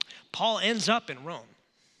 Paul ends up in Rome,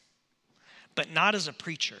 but not as a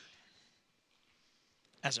preacher,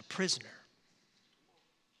 as a prisoner.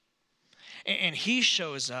 And he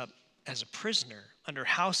shows up as a prisoner under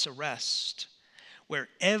house arrest, where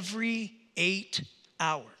every 8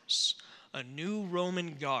 hours, a new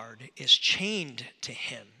Roman guard is chained to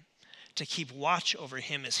him to keep watch over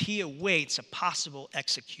him as he awaits a possible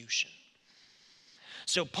execution.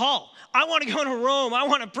 So Paul, I want to go to Rome, I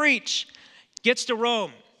want to preach, gets to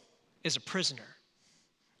Rome, is a prisoner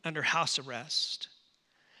under house arrest,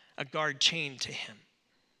 a guard chained to him.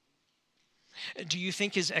 Do you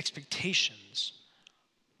think his expectations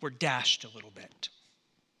were dashed a little bit?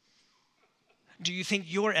 Do you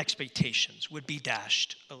think your expectations would be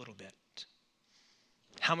dashed a little bit?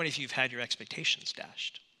 How many of you have had your expectations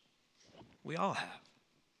dashed? We all have.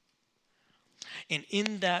 And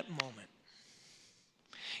in that moment,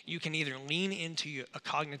 you can either lean into a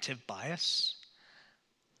cognitive bias,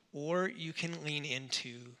 or you can lean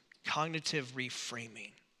into cognitive reframing.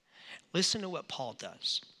 Listen to what Paul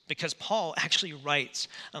does, because Paul actually writes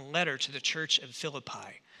a letter to the church of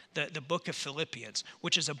Philippi, the book of Philippians,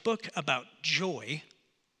 which is a book about joy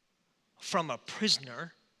from a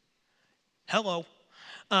prisoner. Hello.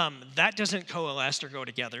 That doesn't coalesce or go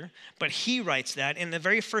together, but he writes that. In the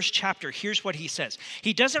very first chapter, here's what he says.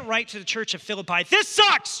 He doesn't write to the church of Philippi, this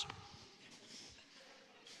sucks!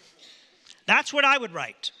 That's what I would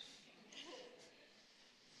write.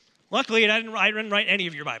 Luckily, I didn't write any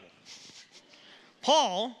of your Bible.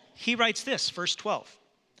 Paul, he writes this, verse 12.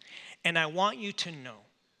 And I want you to know,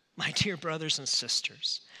 my dear brothers and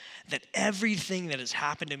sisters, that everything that has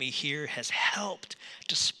happened to me here has helped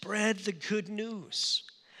to spread the good news.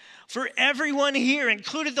 For everyone here,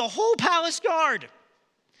 including the whole palace guard,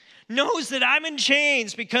 knows that I'm in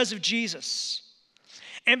chains because of Jesus.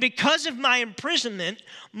 And because of my imprisonment,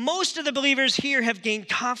 most of the believers here have gained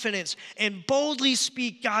confidence and boldly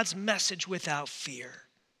speak God's message without fear.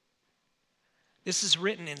 This is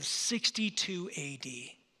written in 62 AD.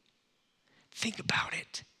 Think about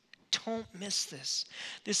it. Don't miss this.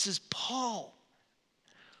 This is Paul,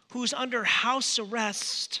 who's under house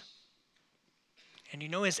arrest. And you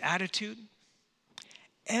know his attitude?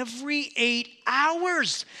 Every 8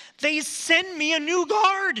 hours, they send me a new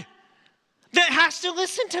guard that has to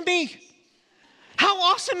listen to me. How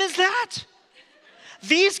awesome is that?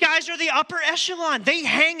 These guys are the upper echelon. They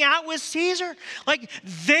hang out with Caesar. Like,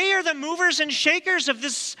 they are the movers and shakers of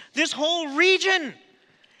this whole region.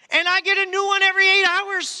 And I get a new one every 8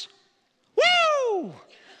 hours. Woo!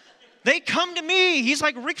 They come to me. He's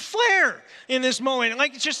like Ric Flair in this moment.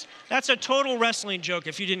 Like, it's just, that's a total wrestling joke.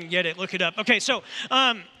 If you didn't get it, look it up. Okay, so,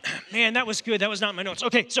 man, that was good. That was not my notes.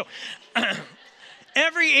 Okay, so,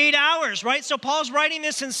 every 8 hours, right? So Paul's writing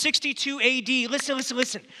this in 62 AD.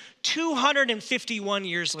 Listen. 251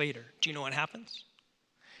 years later, do you know what happens?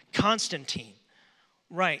 Constantine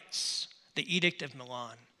writes the Edict of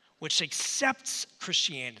Milan, which accepts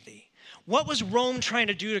Christianity. What was Rome trying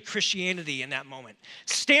to do to Christianity in that moment?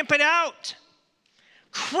 Stamp it out.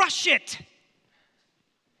 Crush it.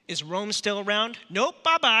 Is Rome still around? Nope,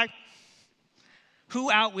 bye-bye.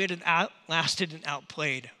 Who outwitted, outlasted, and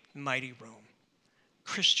outplayed mighty Rome?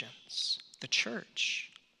 Christians, the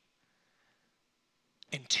church.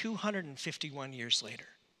 And 251 years later,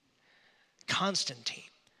 Constantine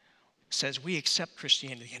says we accept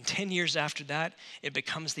Christianity. And 10 years after that, it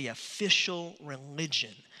becomes the official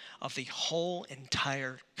religion of the whole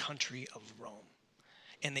entire country of Rome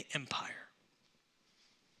and the empire.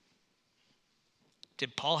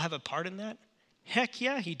 Did Paul have a part in that? Heck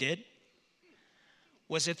yeah, he did.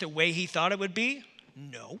 Was it the way he thought it would be?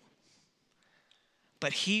 No.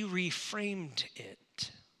 But he reframed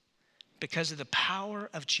it because of the power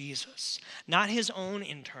of Jesus, not his own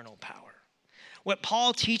internal power. What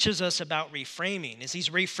Paul teaches us about reframing is he's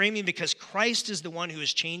reframing because Christ is the one who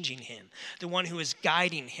is changing him, the one who is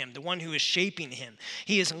guiding him, the one who is shaping him.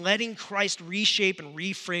 He is letting Christ reshape and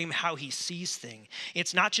reframe how he sees things.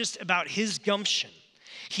 It's not just about his gumption.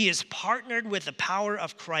 He is partnered with the power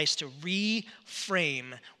of Christ to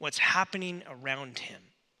reframe what's happening around him.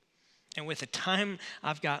 And with the time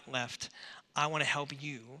I've got left, I want to help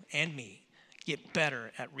you and me get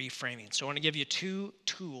better at reframing. So I want to give you 2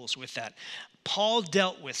 tools with that. Paul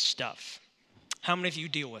dealt with stuff. How many of you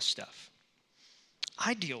deal with stuff?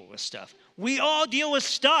 I deal with stuff. We all deal with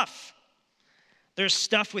stuff. There's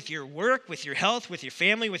stuff with your work, with your health, with your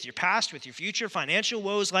family, with your past, with your future, financial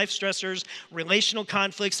woes, life stressors, relational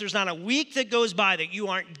conflicts. There's not a week that goes by that you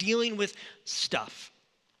aren't dealing with stuff.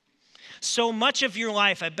 So much of your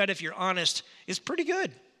life, I bet if you're honest, is pretty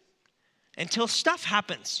good until stuff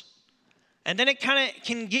happens. And then it kind of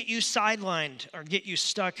can get you sidelined or get you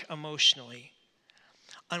stuck emotionally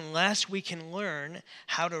unless we can learn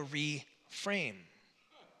how to reframe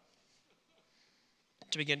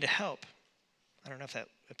to begin to help. I don't know if that,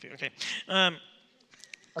 okay.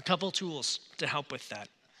 A couple tools to help with that.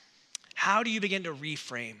 How do you begin to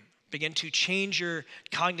reframe? Begin to change your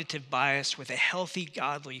cognitive bias with a healthy,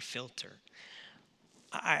 godly filter.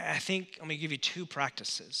 I think, let me give you 2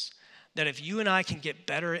 practices that if you and I can get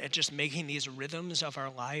better at just making these rhythms of our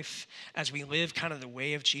life as we live kind of the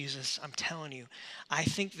way of Jesus, I'm telling you, I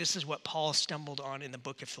think this is what Paul stumbled on in the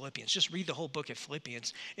book of Philippians. Just read the whole book of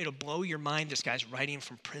Philippians. It'll blow your mind. This guy's writing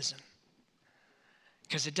from prison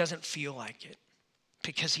because it doesn't feel like it,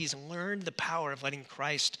 because he's learned the power of letting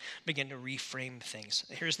Christ begin to reframe things.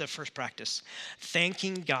 Here's the first practice: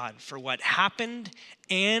 thanking God for what happened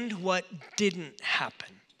and what didn't happen.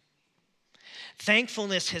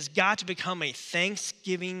 Thankfulness has got to become a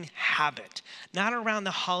Thanksgiving habit. Not around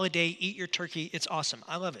the holiday, eat your turkey, it's awesome,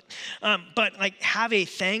 I love it. But like have a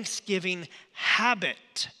Thanksgiving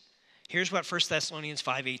habit. Here's what 1 Thessalonians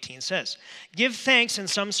 5:18 says. Give thanks in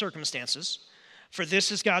some circumstances, for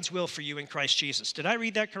this is God's will for you in Christ Jesus. Did I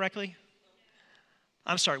read that correctly?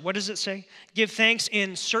 I'm sorry, what does it say? Give thanks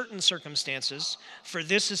in certain circumstances, for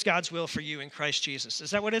this is God's will for you in Christ Jesus.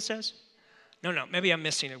 Is that what it says? No, maybe I'm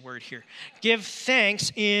missing a word here. Give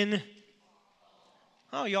thanks in,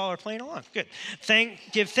 oh, y'all are playing along, good.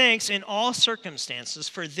 Give thanks in all circumstances,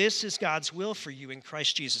 for this is God's will for you in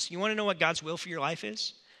Christ Jesus. You want to know what God's will for your life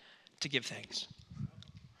is? To give thanks.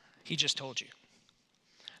 He just told you.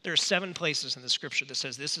 There are 7 places in the scripture that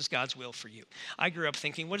says this is God's will for you. I grew up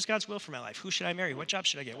thinking, what is God's will for my life? Who should I marry? What job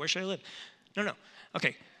should I get? Where should I live? No.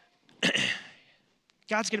 Okay.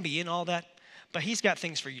 God's going to be in all that, but he's got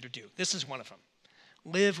things for you to do. This is one of them.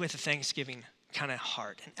 Live with a Thanksgiving kind of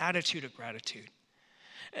heart, an attitude of gratitude.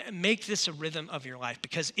 Make this a rhythm of your life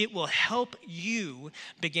because it will help you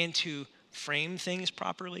begin to frame things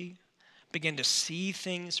properly, begin to see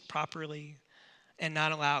things properly, and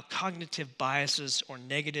not allow cognitive biases or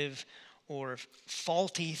negative or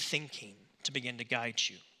faulty thinking to begin to guide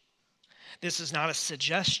you. This is not a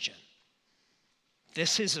suggestion.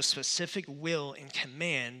 This is a specific will and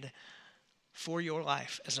command for your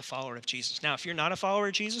life as a follower of Jesus. Now, if you're not a follower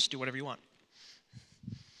of Jesus, do whatever you want.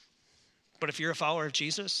 But if you're a follower of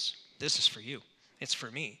Jesus, this is for you. It's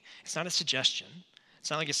for me. It's not a suggestion.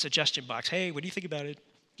 It's not like a suggestion box. Hey, what do you think about it?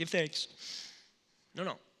 Give thanks.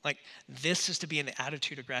 No. Like, this is to be an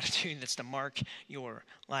attitude of gratitude that's to mark your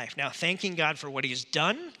life. Now, thanking God for what he has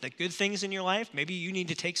done, the good things in your life. Maybe you need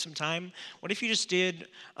to take some time. What if you just did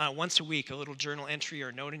once a week a little journal entry or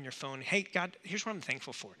a note in your phone? Hey, God, here's what I'm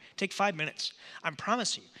thankful for. Take 5 minutes. I'm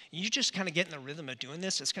promising you just kind of get in the rhythm of doing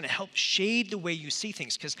this. It's going to help shade the way you see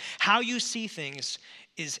things, because how you see things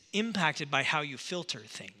is impacted by how you filter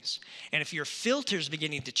things. And if your filter is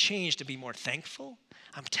beginning to change to be more thankful,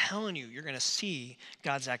 I'm telling you, you're going to see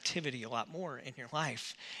God's activity a lot more in your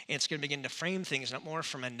life. And it's going to begin to frame things not more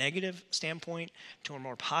from a negative standpoint to a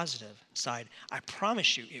more positive side. I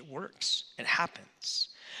promise you, it works. It happens.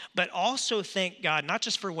 But also thank God, not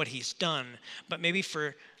just for what he's done, but maybe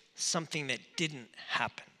for something that didn't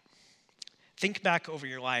happen. Think back over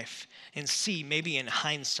your life and see, maybe in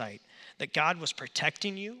hindsight, that God was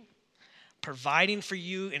protecting you, providing for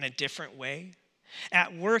you in a different way,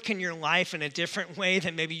 at work in your life in a different way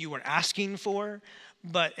than maybe you were asking for,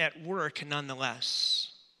 but at work nonetheless.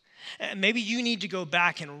 Maybe you need to go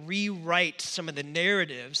back and rewrite some of the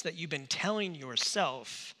narratives that you've been telling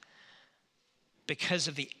yourself because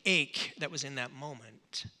of the ache that was in that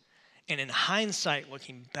moment. And in hindsight,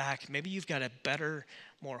 looking back, maybe you've got a better,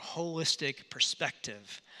 more holistic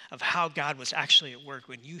perspective of how God was actually at work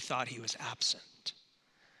when you thought he was absent,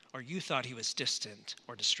 or you thought he was distant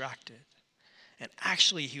or distracted. And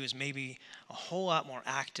actually, he was maybe a whole lot more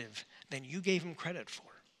active than you gave him credit for.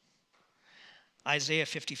 Isaiah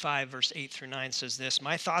 55, verse 8 through 9 says this,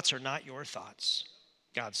 "My thoughts are not your thoughts,"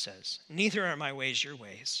 God says. "Neither are my ways your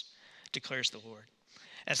ways, declares the Lord.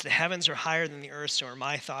 As the heavens are higher than the earth, so are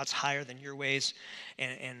my thoughts higher than your ways,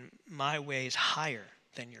 and my ways higher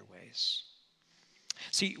than your ways."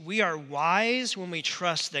 See, we are wise when we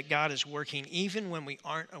trust that God is working even when we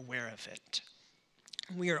aren't aware of it.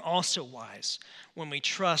 We are also wise when we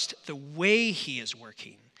trust the way he is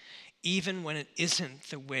working, even when it isn't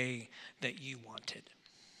the way that you wanted.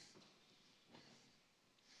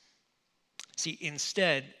 See,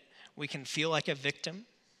 instead, we can feel like a victim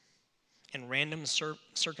in random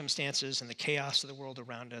circumstances and the chaos of the world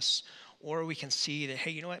around us, or we can see that,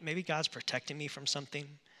 hey, you know what, maybe God's protecting me from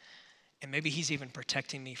something, and maybe he's even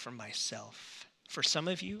protecting me from myself. For some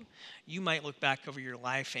of you, you might look back over your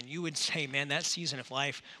life and you would say, man, that season of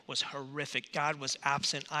life was horrific. God was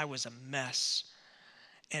absent. I was a mess.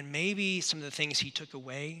 And maybe some of the things he took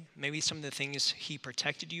away, maybe some of the things he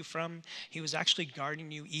protected you from, he was actually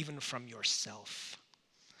guarding you even from yourself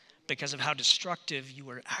because of how destructive you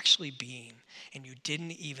were actually being, and you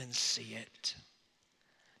didn't even see it.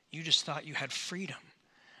 You just thought you had freedom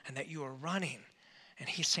and that you were running. And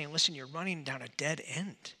he's saying, listen, you're running down a dead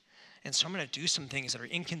end. And so I'm going to do some things that are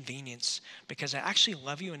inconvenience because I actually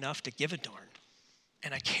love you enough to give a darn.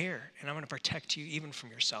 And I care. And I'm going to protect you even from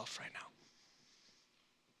yourself right now.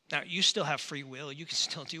 Now, you still have free will. You can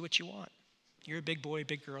still do what you want. You're a big boy,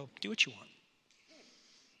 big girl. Do what you want.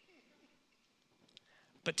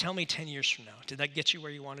 But tell me 10 years from now, did that get you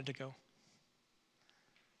where you wanted to go?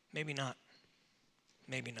 Maybe not.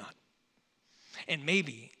 Maybe not. And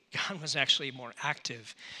maybe God was actually more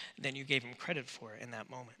active than you gave him credit for in that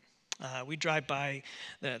moment. We drive by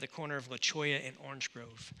the corner of La Cholla and Orange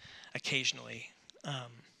Grove occasionally.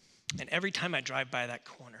 And every time I drive by that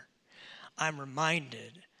corner, I'm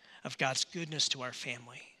reminded of God's goodness to our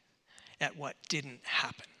family at what didn't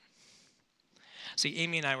happen. See,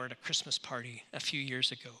 Amy and I were at a Christmas party a few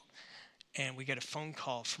years ago, and we get a phone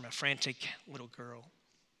call from a frantic little girl.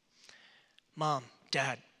 "Mom,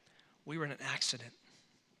 Dad, we were in an accident.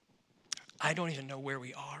 I don't even know where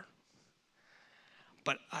we are,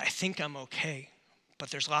 but I think I'm okay.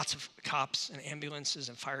 But there's lots of cops and ambulances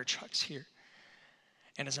and fire trucks here.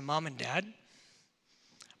 And as a mom and dad,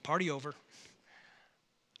 party over,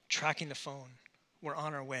 tracking the phone, we're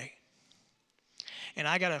on our way." And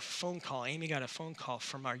I got a phone call, Amy got a phone call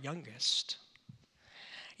from our youngest.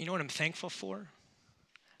 You know what I'm thankful for?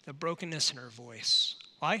 The brokenness in her voice.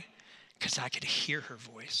 Why? Because I could hear her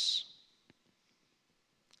voice.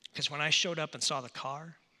 Because when I showed up and saw the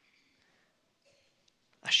car,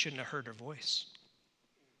 I shouldn't have heard her voice.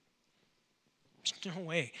 There's no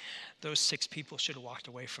way those 6 people should have walked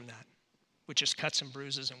away from that with just cuts and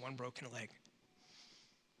bruises and one broken leg.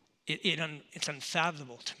 It's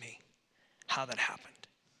unfathomable to me how that happened.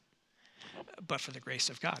 But for the grace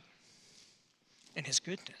of God and his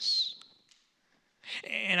goodness.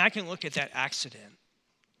 And I can look at that accident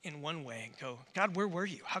in one way and go, God, where were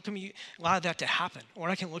you? How come you allowed that to happen? Or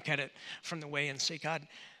I can look at it from the way and say, God,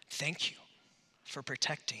 thank you for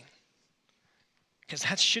protecting. Because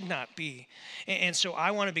that should not be. And so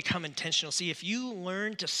I want to become intentional. See, if you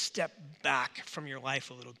learn to step back from your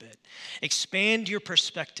life a little bit, expand your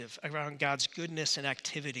perspective around God's goodness and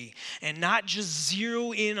activity, and not just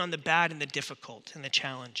zero in on the bad and the difficult and the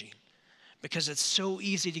challenging, because it's so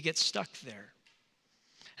easy to get stuck there,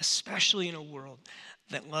 especially in a world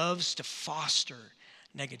that loves to foster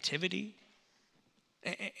negativity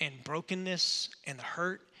and brokenness and the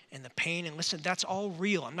hurt and the pain. And listen, that's all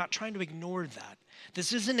real. I'm not trying to ignore that.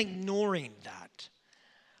 This isn't ignoring that.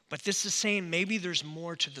 But this is saying maybe there's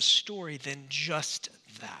more to the story than just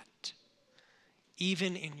that,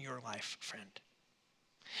 even in your life, friend.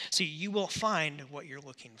 See, you will find what you're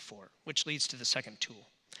looking for, which leads to the second tool.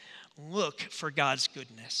 Look for God's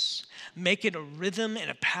goodness. Make it a rhythm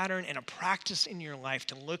and a pattern and a practice in your life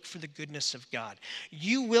to look for the goodness of God.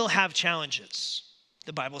 You will have challenges.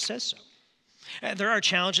 The Bible says so. There are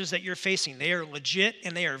challenges that you're facing. They are legit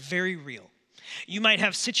and they are very real. You might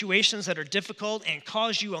have situations that are difficult and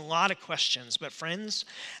cause you a lot of questions, but friends,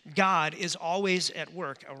 God is always at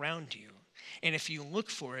work around you. And if you look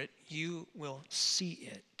for it, you will see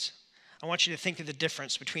it. I want you to think of the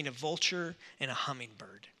difference between a vulture and a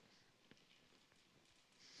hummingbird.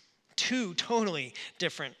 Two totally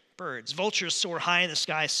different birds. Vultures soar high in the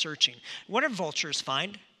sky searching. What do vultures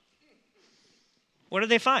find? What do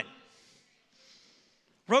they find?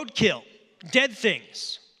 Roadkill, dead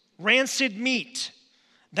things, rancid meat.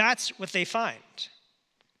 That's what they find.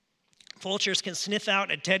 Vultures can sniff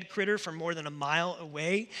out a dead critter from more than a mile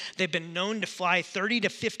away. They've been known to fly 30 to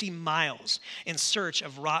 50 miles in search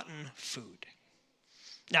of rotten food.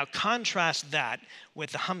 Now contrast that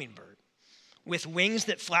with the hummingbird. With wings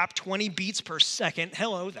that flap 20 beats per second,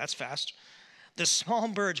 hello, that's fast. The small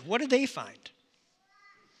birds, what do they find?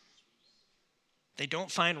 They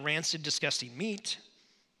don't find rancid, disgusting meat.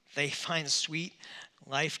 They find sweet,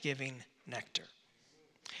 life-giving nectar.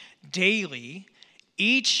 Daily,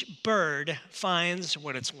 each bird finds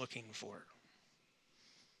what it's looking for.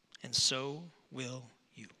 And so will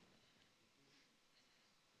you.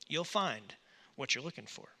 You'll find what you're looking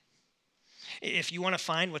for. If you want to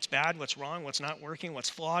find what's bad, what's wrong, what's not working, what's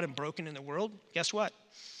flawed and broken in the world, guess what?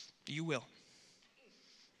 You will.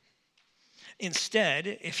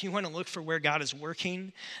 Instead, if you want to look for where God is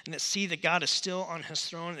working and that see that God is still on his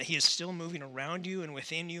throne, that he is still moving around you and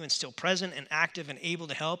within you and still present and active and able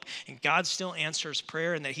to help, and God still answers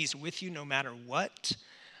prayer and that he's with you no matter what,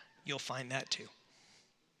 you'll find that too.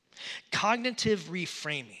 Cognitive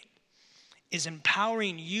reframing is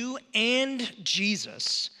empowering you and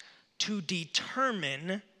Jesus to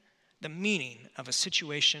determine the meaning of a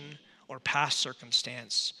situation or past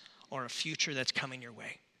circumstance or a future that's coming your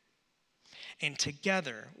way. And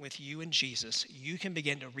together with you and Jesus, you can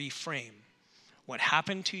begin to reframe what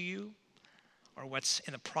happened to you or what's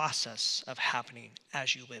in the process of happening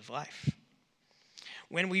as you live life.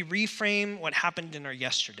 When we reframe what happened in our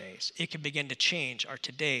yesterdays, it can begin to change our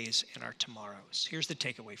todays and our tomorrows. Here's the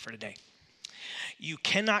takeaway for today. You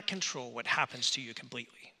cannot control what happens to you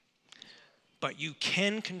completely, but you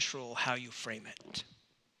can control how you frame it.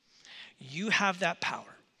 You have that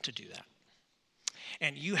power to do that.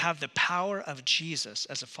 And you have the power of Jesus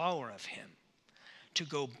as a follower of him to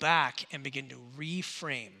go back and begin to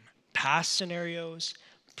reframe past scenarios,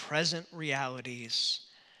 present realities,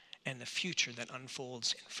 and the future that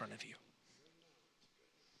unfolds in front of you.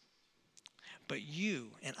 But you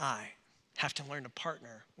and I have to learn to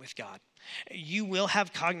partner with God. You will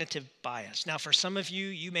have cognitive bias. Now, for some of you,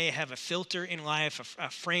 you may have a filter in life, a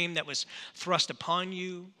frame that was thrust upon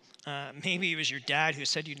you. Maybe it was your dad who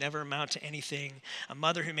said you'd never amount to anything, a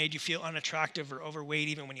mother who made you feel unattractive or overweight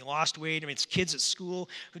even when you lost weight. I mean, it's kids at school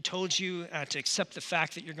who told you to accept the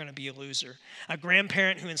fact that you're going to be a loser, a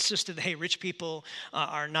grandparent who insisted that, hey, rich people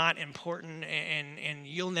are not important and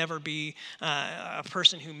you'll never be a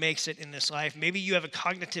person who makes it in this life. Maybe you have a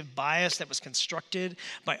cognitive bias that was constructed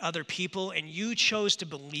by other people and you chose to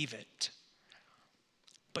believe it,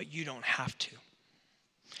 but you don't have to.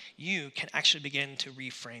 You can actually begin to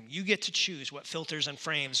reframe. You get to choose what filters and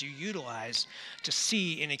frames you utilize to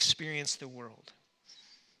see and experience the world.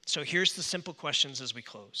 So here's the simple questions as we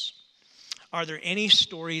close. Are there any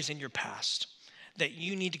stories in your past that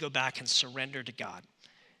you need to go back and surrender to God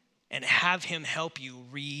and have him help you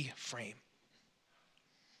reframe?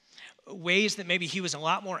 Ways that maybe he was a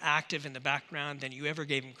lot more active in the background than you ever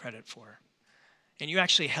gave him credit for, and you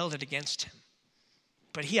actually held it against him.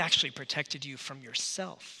 But he actually protected you from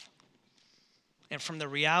yourself and from the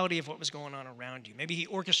reality of what was going on around you. Maybe he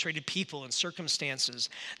orchestrated people and circumstances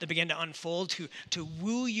that began to unfold to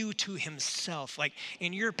woo you to himself. Like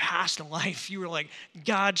in your past life, you were like,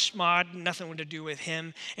 God, schmod, nothing to do with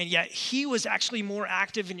him. And yet he was actually more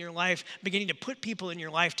active in your life, beginning to put people in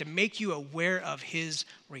your life to make you aware of his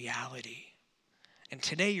reality. And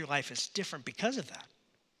today your life is different because of that.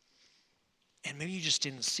 And maybe you just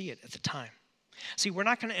didn't see it at the time. See, we're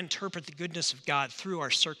not going to interpret the goodness of God through our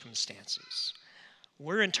circumstances.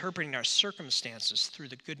 We're interpreting our circumstances through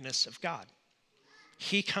the goodness of God.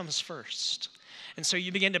 He comes first. And so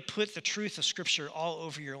you begin to put the truth of Scripture all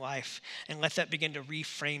over your life and let that begin to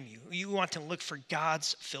reframe you. You want to look for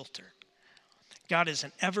God's filter. God is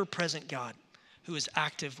an ever-present God who is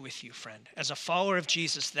active with you, friend. As a follower of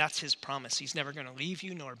Jesus, that's his promise. He's never going to leave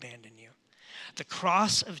you nor abandon you. The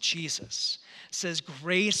cross of Jesus says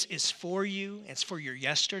grace is for you. It's for your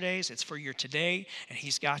yesterdays. It's for your today. And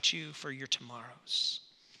he's got you for your tomorrows.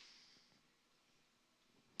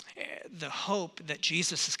 The hope that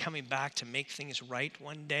Jesus is coming back to make things right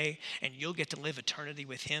one day and you'll get to live eternity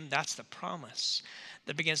with him, that's the promise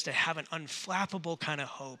that begins to have an unflappable kind of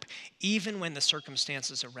hope even when the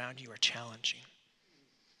circumstances around you are challenging.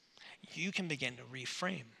 You can begin to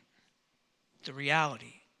reframe the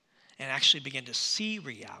reality and actually begin to see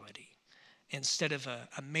reality instead of a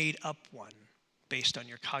made-up one based on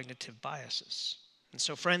your cognitive biases. And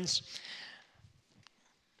so, friends,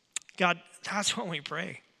 God, that's when we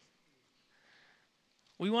pray.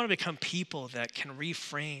 We want to become people that can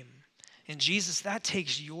reframe. And Jesus, that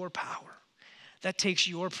takes your power. That takes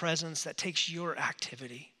your presence. That takes your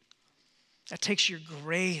activity. That takes your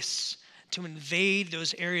grace to invade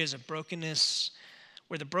those areas of brokenness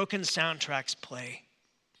where the broken soundtracks play.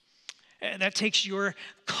 And that takes your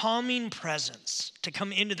calming presence to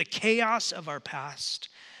come into the chaos of our past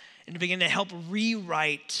and to begin to help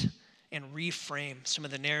rewrite and reframe some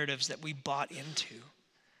of the narratives that we bought into,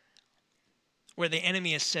 where the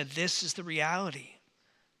enemy has said, this is the reality,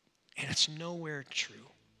 and it's nowhere true.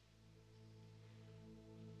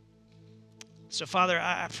 So, Father,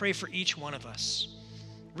 I pray for each one of us.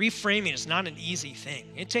 Reframing is not an easy thing.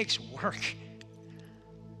 It takes work.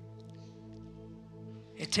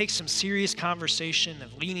 It takes some serious conversation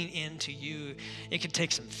of leaning into you. It can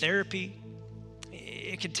take some therapy.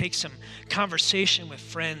 It can take some conversation with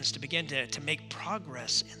friends to begin to make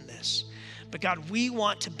progress in this. But God, we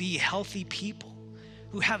want to be healthy people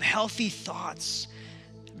who have healthy thoughts,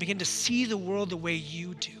 begin to see the world the way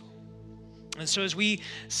you do. And so as we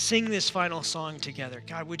sing this final song together,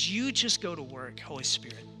 God, would you just go to work, Holy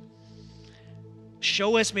Spirit?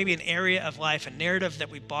 Show us maybe an area of life, a narrative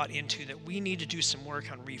that we bought into that we need to do some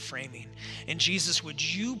work on reframing. And Jesus, would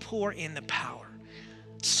you pour in the power,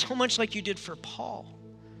 so much like you did for Paul,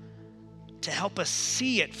 to help us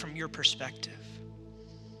see it from your perspective,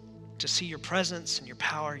 to see your presence and your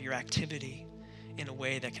power, your activity in a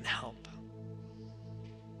way that can help.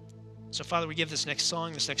 So, Father, we give this next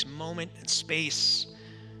song, this next moment and space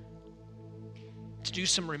to do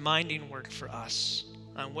some reminding work for us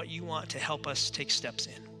on what you want to help us take steps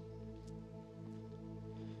in.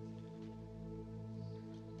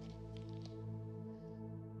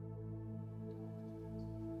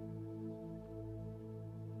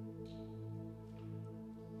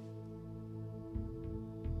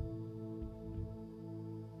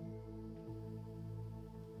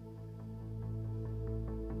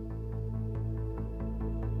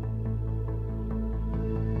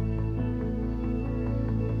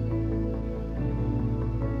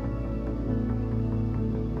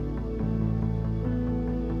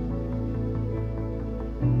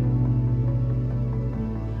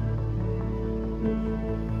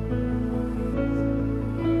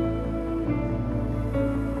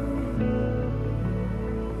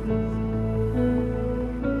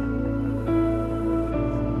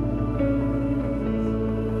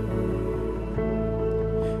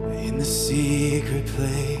 Secret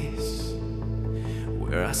place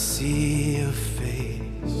where I see your face,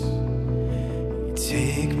 you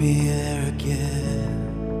take me there again.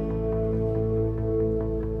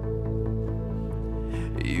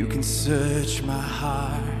 You can search my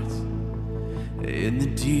heart in the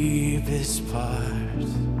deepest part,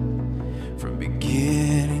 from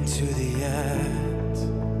beginning to the end.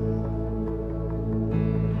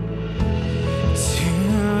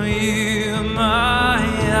 To you my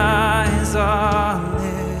eyes are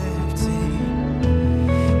lifting,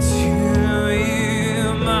 to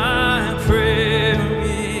you my prayer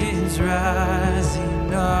is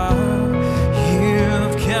rising up.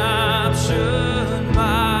 You've captured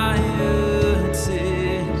my attention,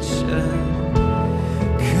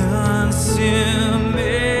 consume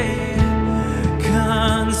me,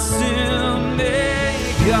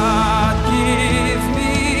 God, give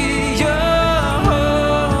me your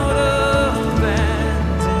heart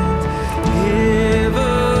abandoned,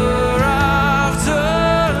 ever after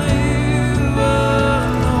you alone.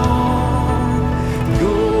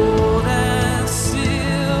 Gold and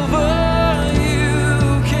silver,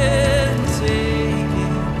 you can take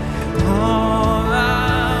it. All I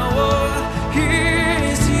want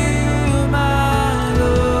is you, my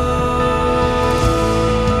Lord.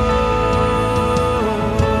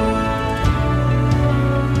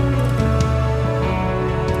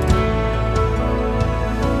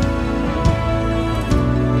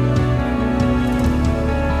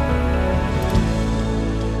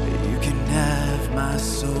 my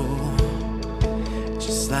soul,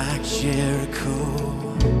 just like Jericho.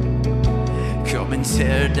 Come and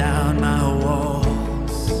tear down my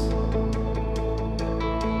walls.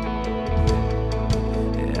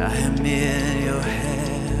 I am in your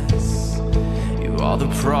hands. You are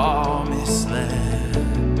the promised land.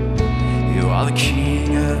 You are the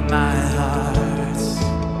king of my heart.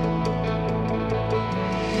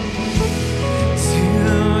 To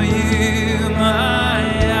you my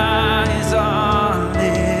eyes are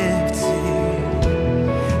lifted.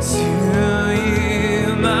 To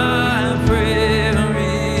you my prayer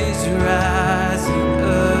is rising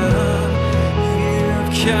up.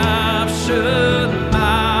 You've captured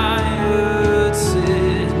my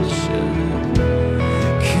attention.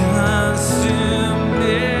 Consume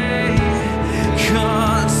me,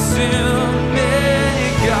 consume me,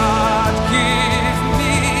 God, give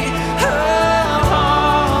me a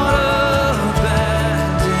heart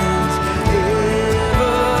abandoned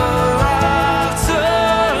ever after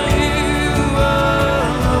you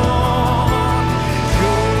alone.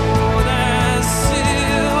 Gold and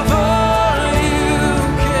silver you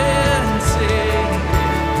can take.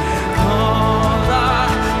 All I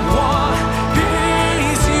want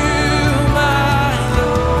is you, my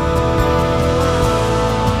Lord.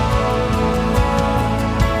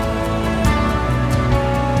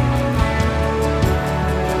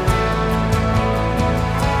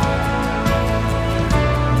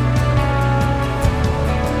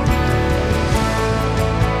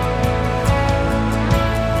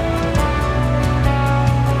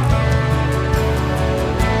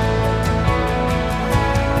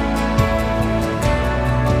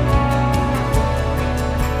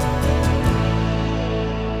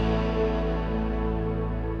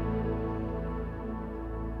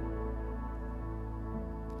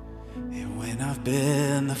 And when I've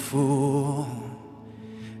been the fool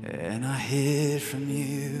and I hid from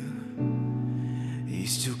you, you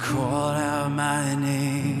still call out my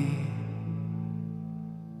name.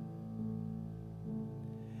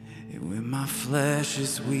 And when my flesh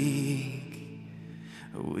is weak,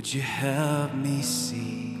 would you help me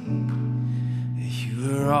see that you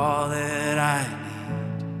are all that I need?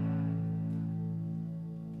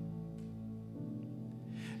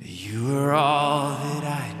 You are all that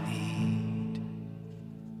I need.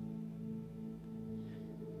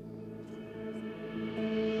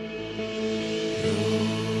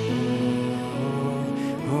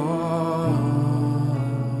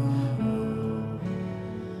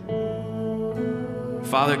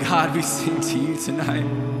 Father God, we sing to you tonight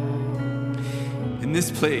in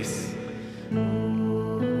this place.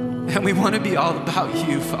 And we want to be all about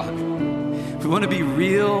you, Father. We want to be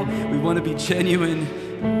real. We want to be genuine.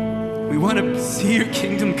 We want to see your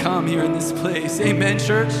kingdom come here in this place. Amen,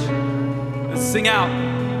 church? Let's sing out.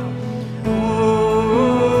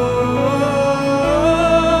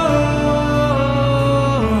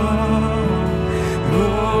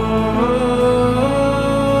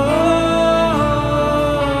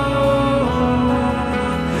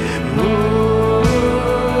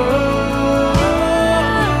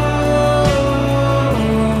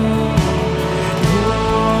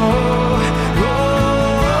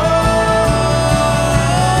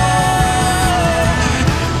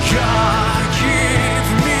 God, give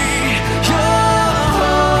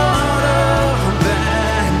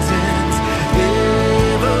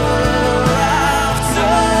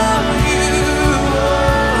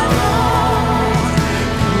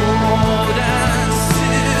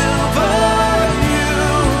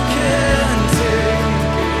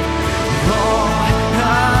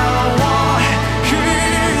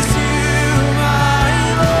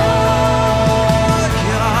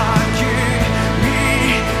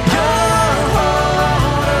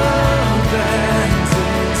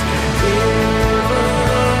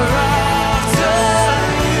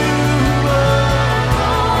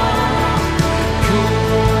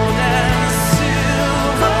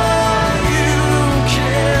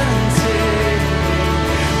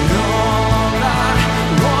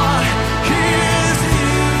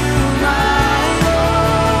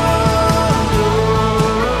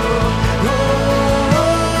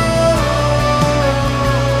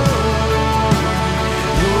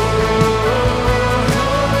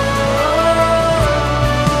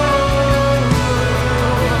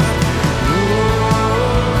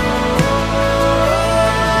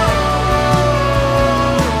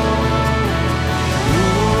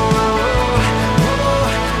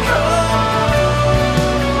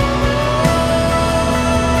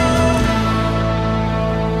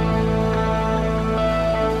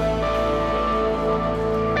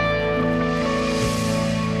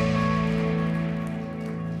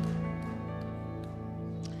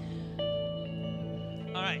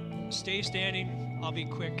stay standing. I'll be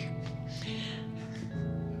quick.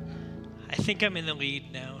 I think I'm in the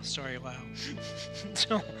lead now. Sorry, Lau.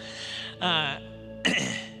 So,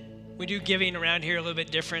 we do giving around here a little bit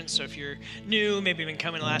different. So if you're new, maybe been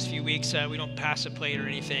coming the last few weeks, we don't pass a plate or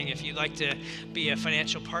anything. If you'd like to be a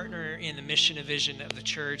financial partner in the mission and vision of the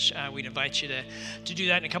church, we'd invite you to do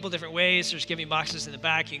that in a couple different ways. There's giving boxes in the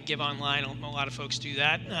back. You can give online. A lot of folks do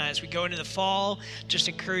that. As we go into the fall, just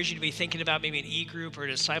encourage you to be thinking about maybe an e-group or a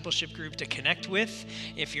discipleship group to connect with.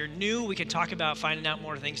 If you're new, we can talk about finding out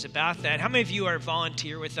more things about that. How many of you are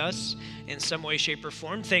volunteer with us in some way, shape, or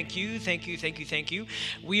form? Thank you, thank you, thank you, thank you.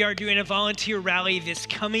 We are doing a volunteer rally this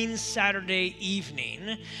coming Saturday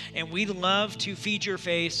evening, and we'd love to feed your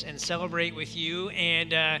face and celebrate with you.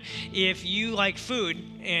 And if you like food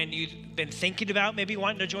and you've been thinking about maybe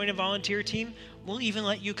wanting to join a volunteer team, we'll even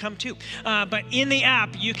let you come too. But in the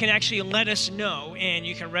app, you can actually let us know, and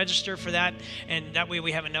you can register for that, and that way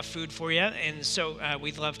we have enough food for you. And so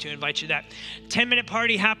we'd love to invite you to that. 10-minute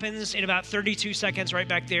party happens in about 32 seconds right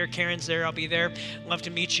back there. Karen's there. I'll be there. Love to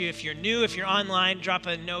meet you. If you're new, if you're online, drop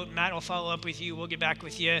a note. Matt will follow up with you. We'll get back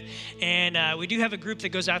with you. And we do have a group that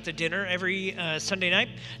goes out to dinner every Sunday night.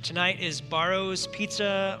 Tonight is Barrow's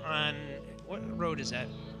Pizza on, what road is that?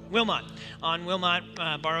 Wilmot. On Wilmot,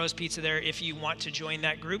 Barrow's Pizza there. If you want to join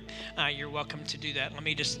that group, you're welcome to do that. Let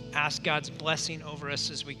me just ask God's blessing over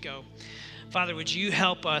us as we go. Father, would you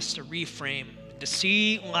help us to reframe, to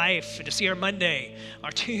see life, to see our Monday,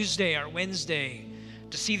 our Tuesday, our Wednesday,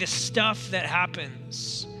 to see the stuff that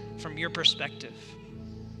happens from your perspective.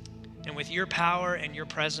 And with your power and your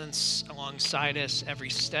presence alongside us every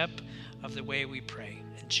step of the way we pray.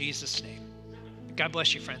 In Jesus' name. God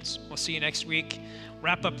bless you, friends. We'll see you next week.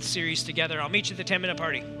 Wrap up the series together. I'll meet you at the 10-minute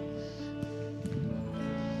party.